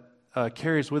word that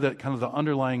carries with it kind of the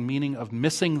underlying meaning of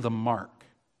missing the mark,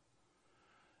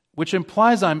 which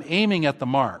implies I'm aiming at the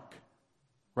mark,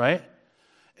 right?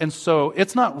 And so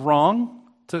it's not wrong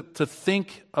to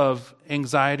think of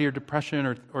anxiety or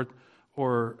depression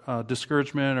or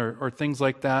discouragement or things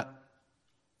like that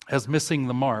as missing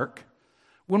the mark.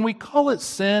 When we call it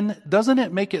sin, doesn't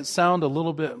it make it sound a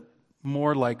little bit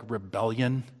more like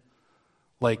rebellion,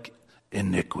 like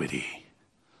iniquity,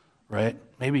 right?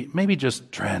 Maybe just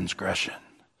transgression.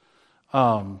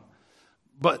 But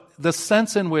the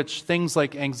sense in which things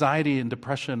like anxiety and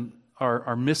depression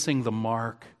are missing the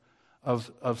mark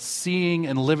of seeing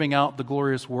and living out the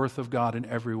glorious worth of God in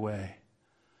every way.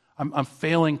 I'm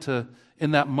failing to,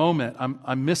 in that moment,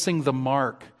 I'm missing the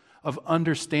mark of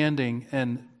understanding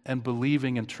and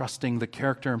believing and trusting the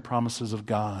character and promises of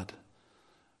God,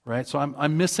 right? So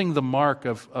I'm missing the mark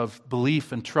of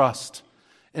belief and trust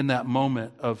in that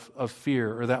moment of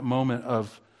fear or that moment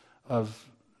of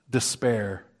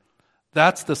despair.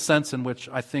 That's the sense in which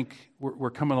I think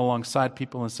we're coming alongside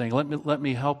people and saying, let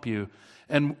me help you.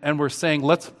 And we're saying,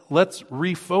 let's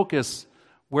refocus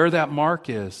where that mark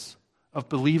is of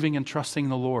believing and trusting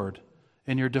the Lord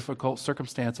in your difficult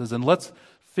circumstances. And let's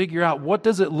figure out, what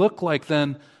does it look like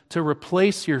then to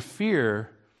replace your fear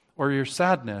or your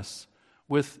sadness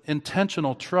with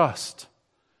intentional trust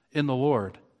in the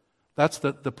Lord? That's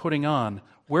the putting on.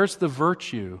 Where's the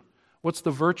virtue? What's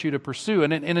the virtue to pursue?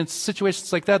 And in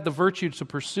situations like that, the virtue to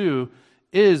pursue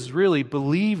is really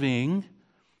believing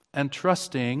and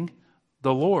trusting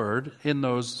the Lord in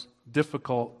those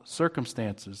difficult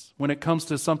circumstances. When it comes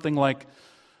to something like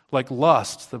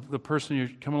lust, the person you're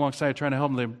coming alongside trying to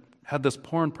help them, they had this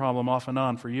porn problem off and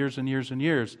on for years and years and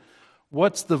years.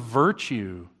 What's the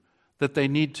virtue that they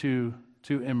need to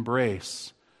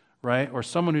embrace, right? Or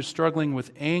someone who's struggling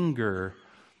with anger,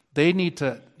 they need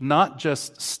to not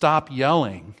just stop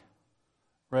yelling,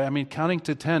 right? I mean, counting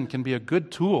to 10 can be a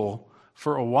good tool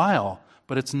for a while,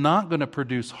 but it's not going to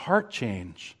produce heart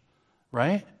change,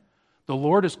 right? The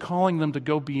Lord is calling them to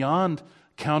go beyond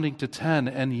counting to 10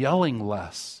 and yelling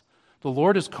less. The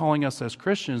Lord is calling us as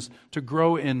Christians to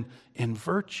grow in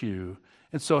virtue.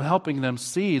 And so helping them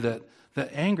see that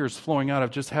anger is flowing out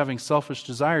of just having selfish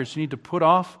desires. You need to put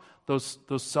off those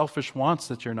selfish wants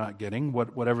that you're not getting,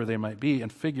 whatever they might be,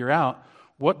 and figure out,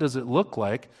 what does it look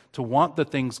like to want the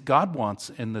things God wants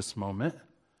in this moment,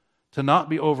 to not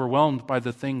be overwhelmed by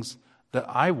the things that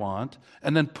I want,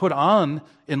 and then put on,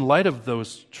 in light of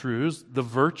those truths, the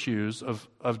virtues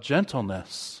of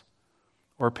gentleness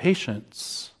or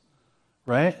patience,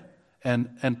 right?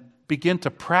 And begin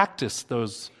to practice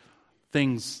those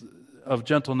things of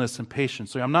gentleness and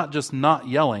patience. So I'm not just not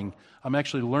yelling, I'm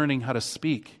actually learning how to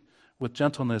speak with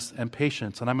gentleness and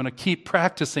patience, and I'm going to keep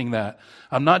practicing that.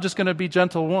 I'm not just going to be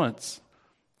gentle once.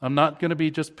 I'm not going to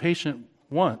be just patient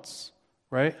once,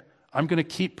 right? I'm going to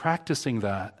keep practicing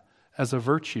that as a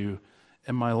virtue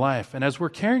in my life. And as we're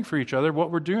caring for each other,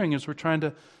 what we're doing is we're trying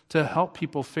to help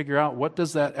people figure out what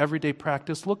does that everyday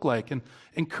practice look like, and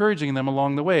encouraging them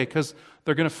along the way, because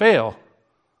they're going to fail,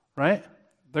 right?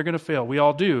 They're going to fail. We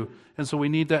all do. And so we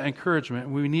need that encouragement.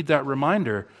 We need that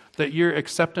reminder that your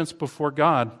acceptance before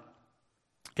God,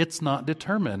 it's not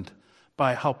determined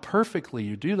by how perfectly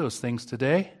you do those things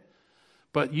today,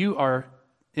 but you are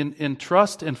in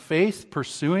trust and faith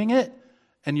pursuing it,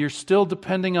 and you're still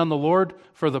depending on the Lord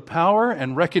for the power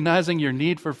and recognizing your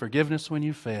need for forgiveness when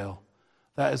you fail.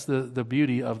 That is the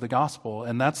beauty of the gospel,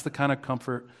 and that's the kind of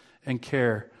comfort and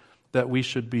care that we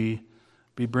should be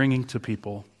bringing to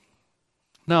people.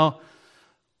 Now,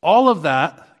 all of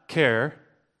that care,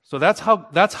 so that's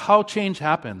how change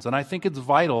happens, and I think it's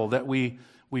vital that we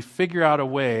figure out a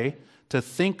way to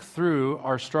think through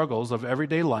our struggles of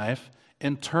everyday life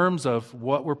in terms of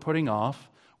what we're putting off,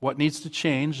 what needs to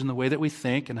change in the way that we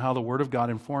think and how the Word of God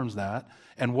informs that,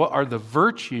 and what are the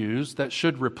virtues that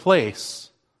should replace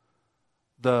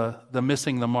the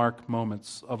missing the mark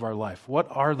moments of our life. What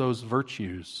are those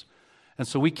virtues? And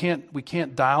so we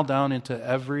can't dial down into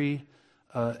every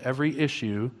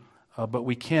issue, but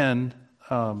we can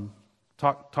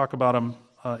talk about them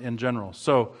in general.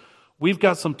 So we've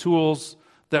got some tools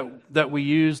that we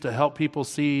use to help people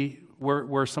see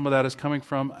where some of that is coming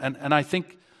from. And I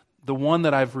think the one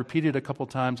that I've repeated a couple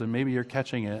times, and maybe you're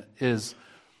catching it, is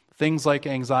things like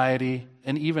anxiety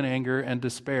and even anger and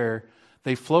despair.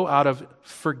 They flow out of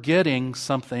forgetting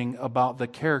something about the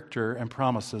character and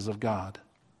promises of God.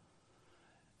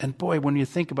 And boy, when you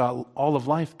think about all of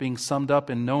life being summed up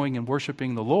in knowing and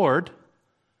worshiping the Lord,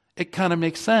 it kind of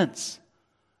makes sense,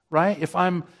 right? If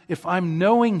I'm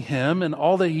knowing Him and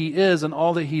all that He is and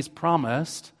all that He's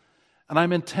promised, and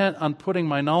I'm intent on putting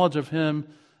my knowledge of Him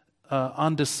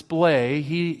on display,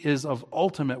 He is of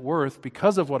ultimate worth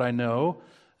because of what I know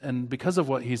and because of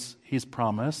what He's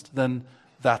promised, then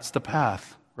that's the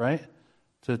path, right,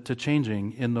 to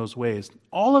changing in those ways.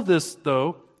 All of this,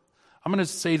 though, I'm going to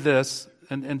say this,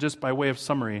 and just by way of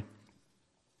summary,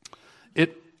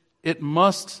 it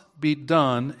must be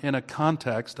done in a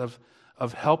context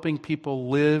of helping people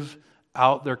live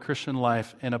out their Christian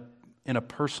life in a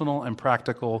personal and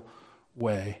practical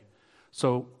way.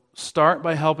 So start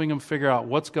by helping them figure out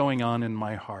what's going on in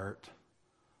my heart.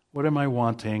 What am I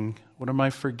wanting? What am I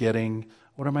forgetting?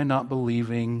 What am I not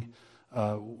believing?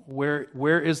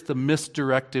 Where is the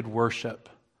misdirected worship?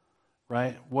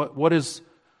 Right? What is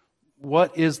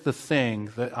the thing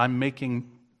that I'm making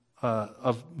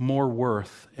of more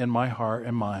worth in my heart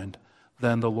and mind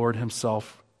than the Lord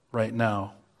Himself right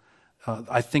now?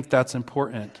 I think that's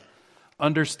important.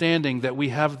 Understanding that we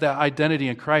have that identity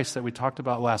in Christ that we talked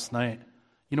about last night.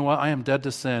 You know what? I am dead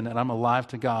to sin and I'm alive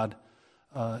to God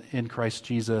in Christ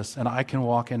Jesus, and I can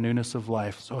walk in newness of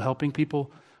life. So helping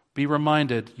people be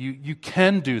reminded, you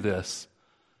can do this.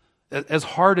 As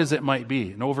hard as it might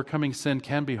be, and overcoming sin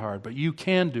can be hard, but you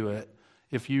can do it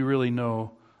if you really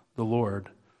know the Lord.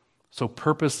 So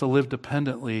purpose to live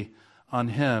dependently on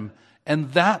Him.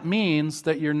 And that means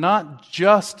that you're not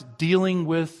just dealing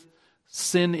with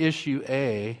sin issue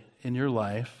A in your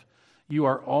life. You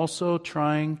are also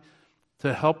trying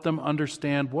to help them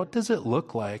understand, what does it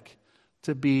look like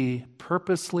to be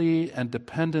purposely and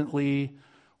dependently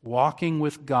walking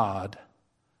with God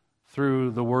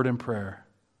through the Word and prayer.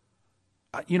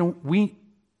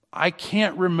 I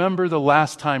can't remember the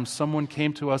last time someone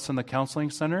came to us in the counseling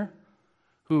center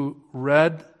who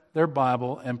read their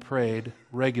Bible and prayed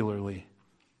regularly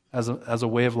as a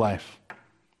way of life.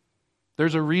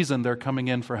 There's a reason they're coming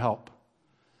in for help.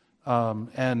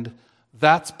 And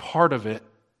that's part of it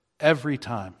every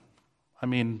time. I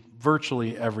mean,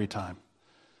 virtually every time.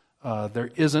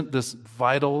 There isn't this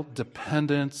vital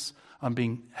dependence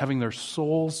on having their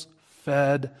souls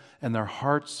fed and their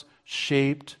hearts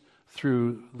shaped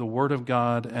through the Word of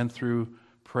God and through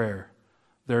prayer.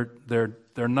 They're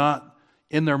not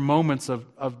in their moments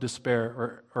of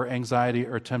despair or anxiety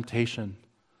or temptation.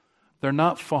 They're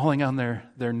not falling on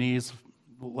their knees,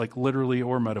 like literally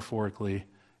or metaphorically,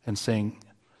 and saying,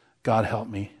 God help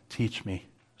me, teach me,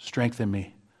 strengthen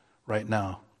me right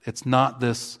now. It's not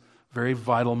this very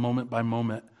vital moment by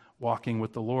moment walking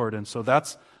with the Lord. And so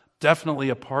that's definitely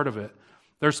a part of it.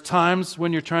 There's times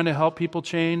when you're trying to help people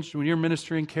change, when you're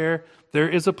ministering care, there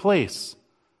is a place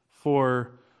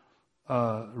for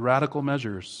radical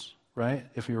measures, right?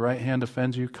 If your right hand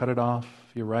offends you, cut it off.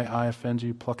 If your right eye offends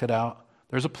you, pluck it out.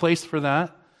 There's a place for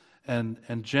that, and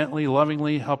gently,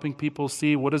 lovingly helping people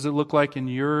see what does it look like in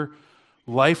your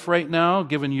life right now,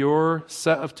 given your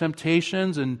set of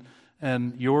temptations and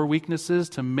and your weaknesses,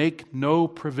 to make no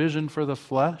provision for the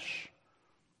flesh.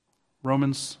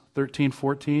 Romans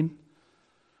 13:14.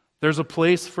 There's a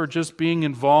place for just being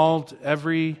involved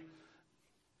every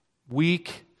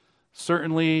week,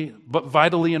 certainly, but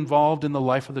vitally involved in the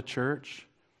life of the church.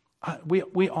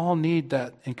 We all need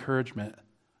that encouragement.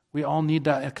 We all need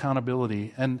that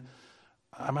accountability. And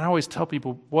I always tell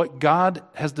people what God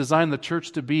has designed the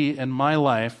church to be in my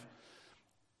life,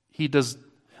 He does,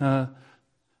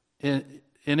 in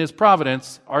His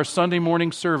providence, our Sunday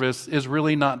morning service is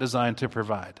really not designed to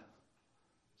provide.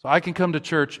 So I can come to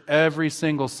church every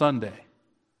single Sunday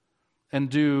and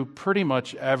do pretty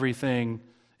much everything.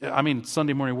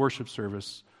 Sunday morning worship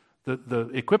service,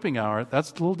 the equipping hour, that's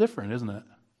a little different, isn't it?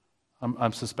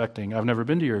 I'm suspecting. I've never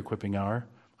been to your equipping hour.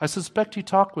 I suspect you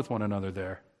talked with one another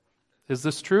there. Is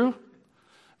this true?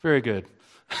 Very good.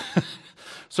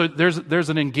 So there's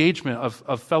an engagement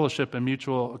of fellowship and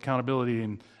mutual accountability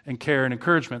and care and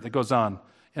encouragement that goes on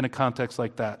in a context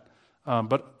like that.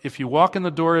 But if you walk in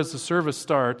the door as the service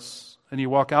starts and you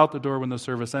walk out the door when the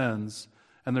service ends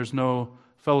and there's no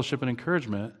fellowship and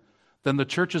encouragement, then the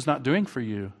church is not doing for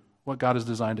you what God has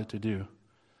designed it to do.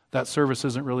 That service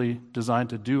isn't really designed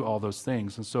to do all those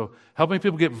things. And so helping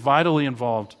people get vitally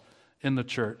involved in the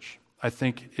church, I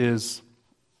think, is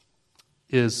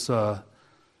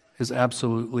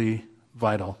absolutely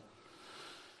vital.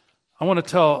 I want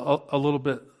to tell a little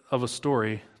bit of a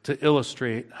story to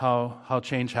illustrate how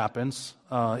change happens.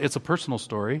 It's a personal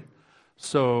story.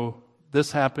 So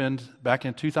this happened back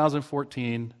in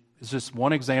 2014. It's just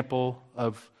one example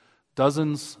of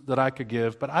dozens that I could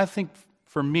give, but I think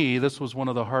for me, this was one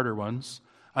of the harder ones.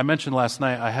 I mentioned last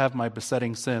night I have my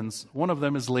besetting sins. One of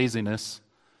them is laziness.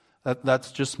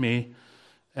 That's just me.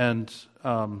 And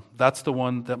that's the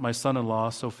one that my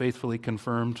son-in-law so faithfully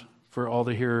confirmed for all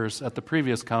the hearers at the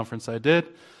previous conference I did.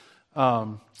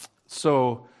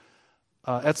 So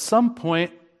at some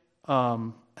point,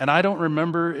 and I don't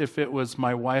remember if it was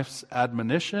my wife's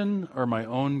admonition or my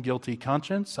own guilty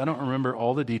conscience. I don't remember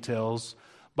all the details.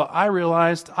 But I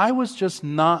realized I was just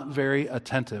not very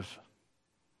attentive.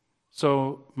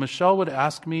 So Michelle would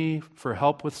ask me for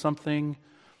help with something,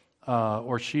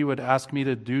 or she would ask me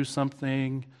to do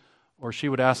something, or she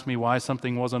would ask me why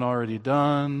something wasn't already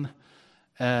done,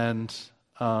 and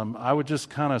I would just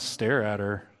kind of stare at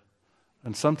her.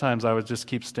 And sometimes I would just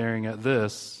keep staring at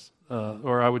this,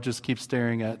 or I would just keep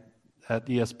staring at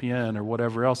ESPN or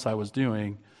whatever else I was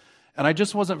doing, and I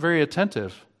just wasn't very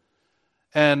attentive.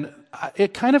 And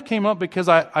it kind of came up because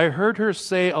I heard her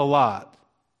say a lot,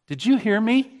 "Did you hear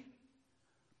me?"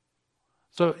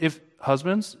 So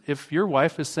husbands, if your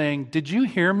wife is saying, "Did you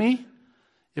hear me?"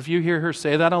 If you hear her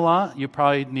say that a lot, you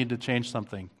probably need to change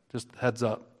something. Just heads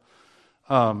up.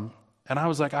 And I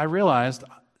was like, I realized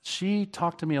she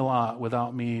talked to me a lot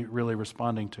without me really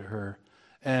responding to her.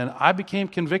 And I became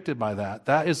convicted by that.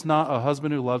 That is not a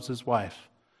husband who loves his wife,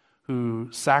 who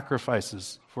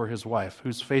sacrifices for his wife,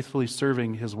 who's faithfully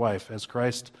serving his wife as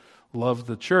Christ loved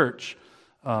the church.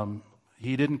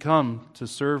 He didn't come to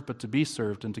serve, but to be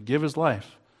served and to give his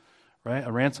life, right?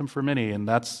 A ransom for many, and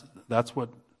that's what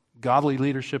godly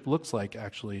leadership looks like,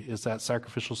 actually, is that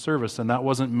sacrificial service, and that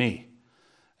wasn't me.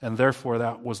 And therefore,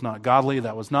 that was not godly.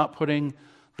 That was not putting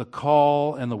the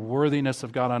call and the worthiness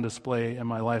of God on display in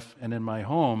my life and in my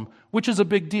home, which is a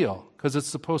big deal, because it's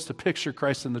supposed to picture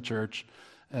Christ in the church,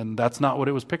 and that's not what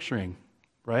it was picturing.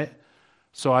 Right?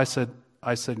 So I said,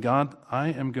 God, I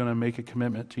am going to make a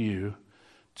commitment to you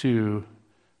to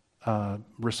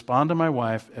respond to my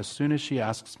wife as soon as she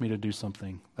asks me to do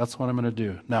something. That's what I'm going to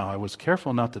do. Now, I was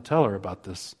careful not to tell her about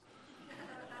this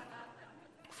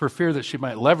for fear that she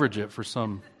might leverage it for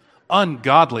some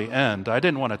ungodly end. I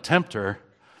didn't want to tempt her.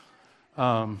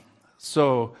 But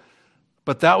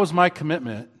that was my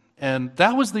commitment. And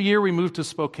that was the year we moved to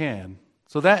Spokane.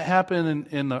 So that happened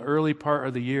in the early part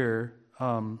of the year.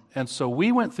 And so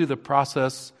we went through the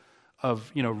process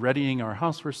of, readying our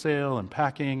house for sale and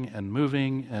packing and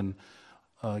moving and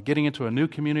getting into a new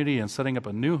community and setting up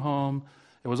a new home.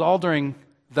 It was all during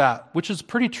that, which is a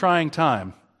pretty trying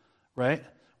time, right?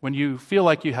 When you feel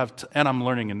like you have, and I'm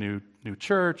learning a new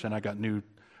church and I got new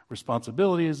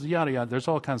responsibilities, yada, yada. There's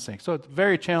all kinds of things. So it's a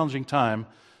very challenging time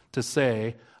to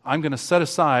say, I'm going to set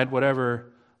aside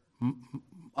whatever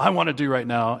I want to do right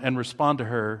now and respond to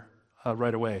her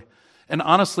right away. And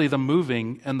honestly, the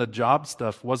moving and the job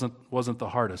stuff wasn't the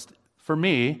hardest. For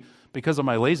me, because of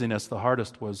my laziness, the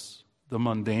hardest was the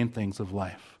mundane things of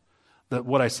life.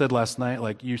 What I said last night,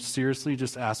 like, you seriously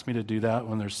just asked me to do that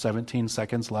when there's 17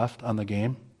 seconds left on the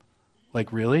game?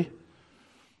 Like, really?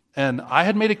 And I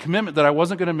had made a commitment that I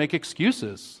wasn't going to make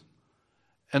excuses.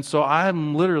 And so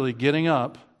I'm literally getting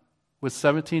up with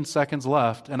 17 seconds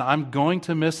left, and I'm going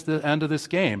to miss the end of this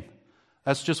game.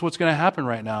 That's just what's going to happen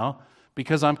right now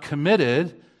because I'm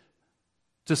committed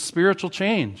to spiritual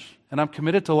change, and I'm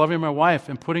committed to loving my wife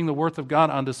and putting the worth of God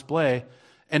on display.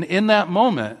 And in that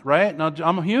moment, right, now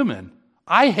I'm a human.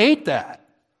 I hate that.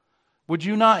 Would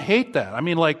you not hate that? I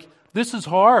mean, like, this is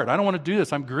hard. I don't want to do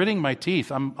this. I'm gritting my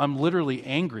teeth. I'm literally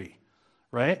angry,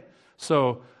 right?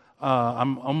 So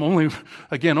I'm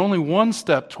only one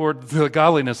step toward the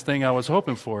godliness thing I was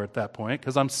hoping for at that point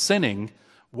because I'm sinning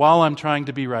while I'm trying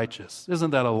to be righteous.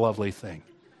 Isn't that a lovely thing?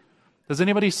 Does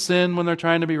anybody sin when they're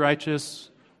trying to be righteous?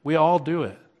 We all do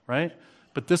it, right?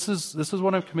 But this is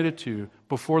what I'm committed to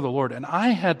before the Lord. And I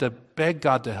had to beg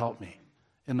God to help me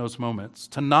in those moments,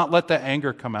 to not let that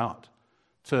anger come out,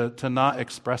 to not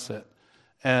express it.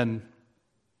 And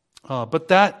but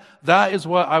that is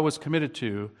what I was committed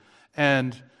to.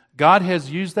 And God has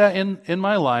used that in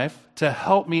my life to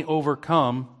help me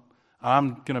overcome,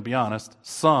 I'm going to be honest,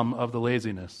 some of the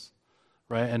laziness,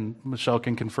 right? And Michelle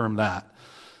can confirm that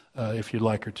if you'd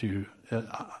like her to.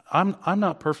 I'm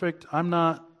not perfect.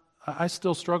 I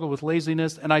still struggle with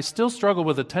laziness, and I still struggle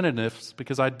with attentiveness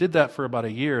because I did that for about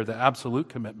a year, the absolute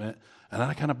commitment, and then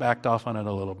I kind of backed off on it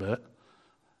a little bit.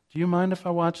 Do you mind if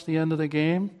I watch the end of the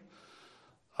game?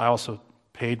 I also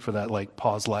paid for that like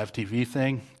pause live TV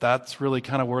thing. That's really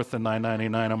kind of worth the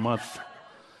 $9.99 a month.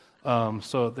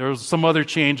 So there was some other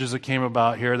changes that came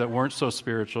about here that weren't so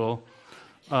spiritual.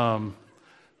 But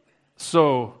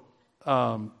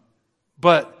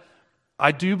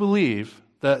I do believe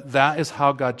that is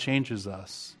how God changes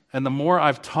us. And the more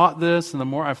I've taught this and the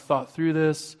more I've thought through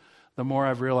this, the more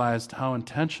I've realized how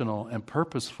intentional and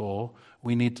purposeful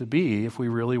we need to be if we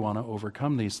really want to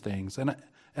overcome these things. And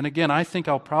again, I think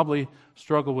I'll probably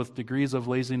struggle with degrees of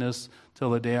laziness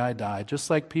till the day I die. Just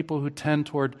like people who tend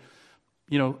toward,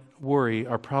 worry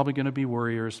are probably going to be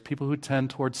worriers. People who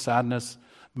tend toward sadness,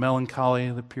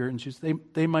 melancholy, the Puritans,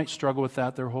 they might struggle with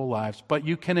that their whole lives. But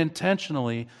you can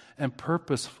intentionally and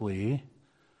purposefully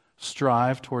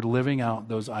strive toward living out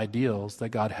those ideals that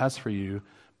God has for you,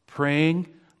 praying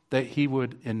that He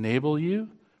would enable you,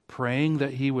 praying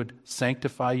that He would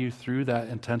sanctify you through that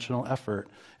intentional effort.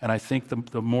 And I think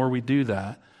the more we do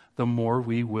that, the more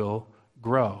we will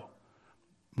grow.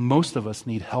 Most of us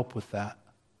need help with that.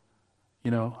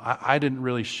 I didn't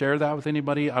really share that with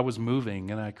anybody. I was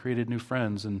moving, and I created new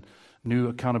friends and new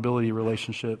accountability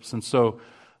relationships. And so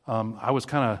I was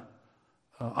kind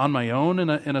of on my own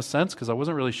in a sense because I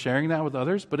wasn't really sharing that with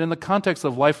others. But in the context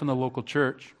of life in the local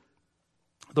church,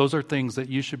 those are things that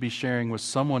you should be sharing with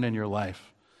someone in your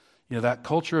life. That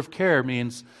culture of care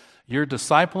means you're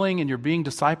discipling and you're being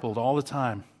discipled all the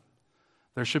time.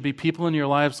 There should be people in your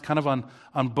lives kind of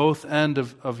on both end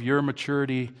of your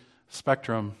maturity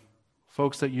spectrum,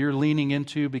 folks that you're leaning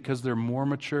into because they're more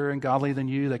mature and godly than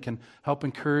you that can help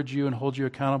encourage you and hold you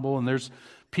accountable. And there's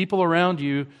people around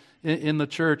you in the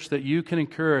church that you can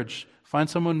encourage. Find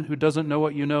someone who doesn't know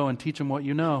what you know and teach them what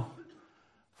you know.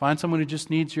 Find someone who just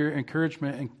needs your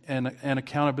encouragement and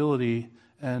accountability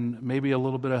and maybe a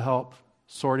little bit of help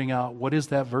sorting out what is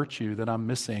that virtue that I'm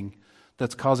missing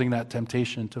that's causing that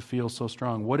temptation to feel so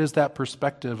strong. What is that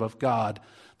perspective of God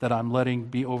that I'm letting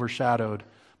be overshadowed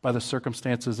by the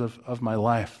circumstances of my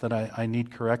life that I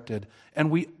need corrected? And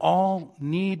we all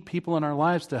need people in our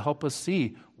lives to help us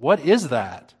see what is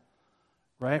that,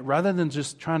 right? Rather than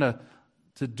just trying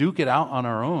to duke it out on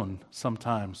our own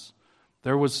sometimes.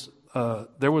 There was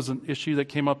an issue that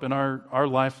came up in our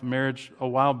life, marriage, a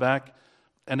while back.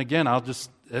 And again, I'll just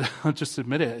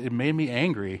admit it. It made me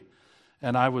angry.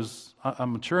 And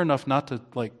I'm mature enough not to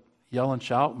like yell and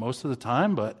shout most of the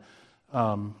time, but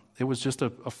it was just a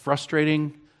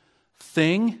frustrating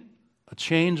thing, a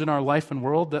change in our life and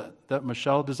world that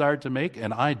Michelle desired to make,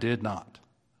 and I did not.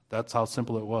 That's how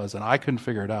simple it was. And I couldn't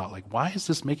figure it out. Like, why is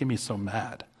this making me so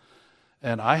mad?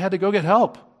 And I had to go get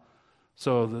help.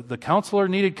 So the counselor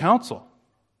needed counsel.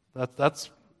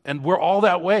 And we're all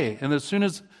that way. And as soon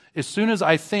as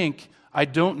I think I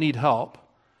don't need help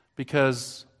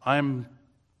because I'm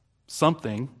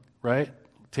something, right?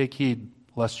 Take heed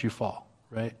lest you fall,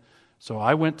 right? So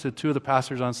I went to two of the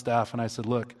pastors on staff and I said,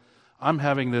 look, I'm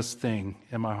having this thing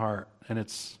in my heart and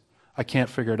I can't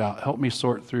figure it out. Help me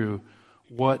sort through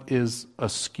what is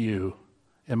askew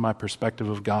in my perspective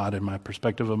of God and my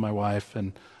perspective of my wife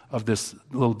and of this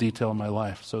little detail in my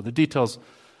life. So the detail's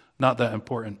not that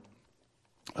important.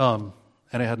 And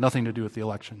it had nothing to do with the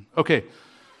election. Okay,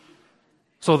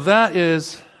 so that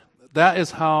is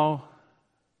how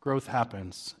growth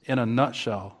happens in a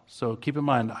nutshell. So keep in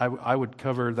mind, I would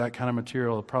cover that kind of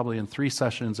material probably in 3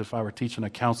 sessions if I were teaching a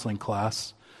counseling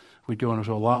class. we'd go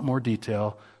into a lot more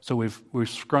detail. So we've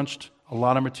scrunched a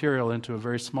lot of material into a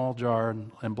very small jar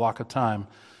and block of time.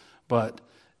 But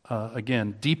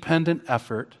again, dependent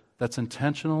effort that's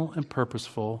intentional and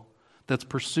purposeful, that's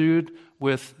pursued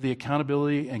with the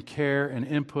accountability and care and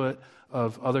input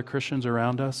of other Christians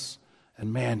around us.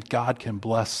 And man, God can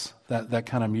bless that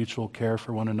kind of mutual care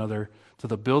for one another to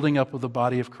the building up of the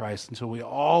body of Christ until we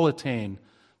all attain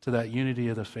to that unity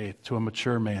of the faith, to a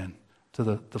mature man, to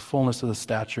the fullness of the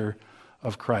stature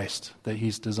of Christ that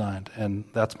he's designed. And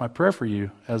that's my prayer for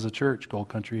you as a church, Gold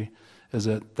Country, is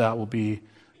that will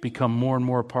become more and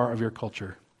more a part of your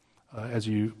culture as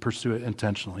you pursue it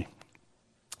intentionally.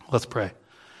 Let's pray.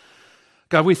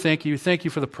 God, we thank you. Thank you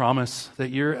for the promise that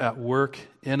you're at work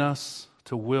in us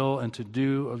to will and to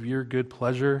do of your good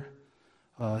pleasure.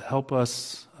 Help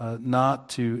us not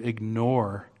to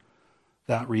ignore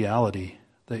that reality,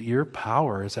 that your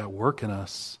power is at work in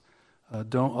us.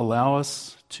 Don't allow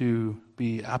us to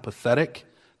be apathetic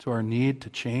to our need to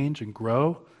change and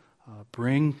grow.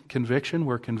 Bring conviction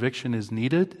where conviction is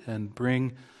needed, and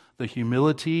bring the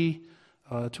humility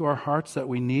to our hearts that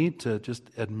we need to just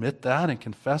admit that and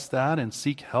confess that and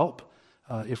seek help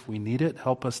if we need it.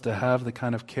 Help us to have the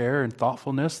kind of care and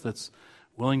thoughtfulness that's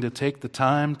willing to take the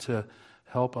time to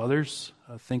help others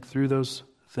think through those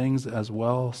things as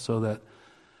well, so that,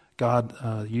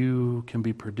 God, you can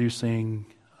be producing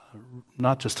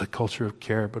not just a culture of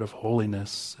care, but of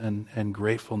holiness and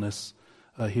gratefulness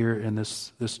here in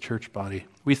this church body.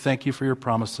 We thank you for your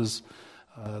promises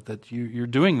that you're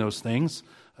doing those things.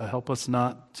 Help us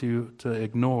not to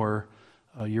ignore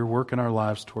your work in our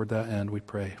lives toward that end, we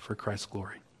pray, for Christ's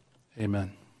glory.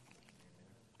 Amen.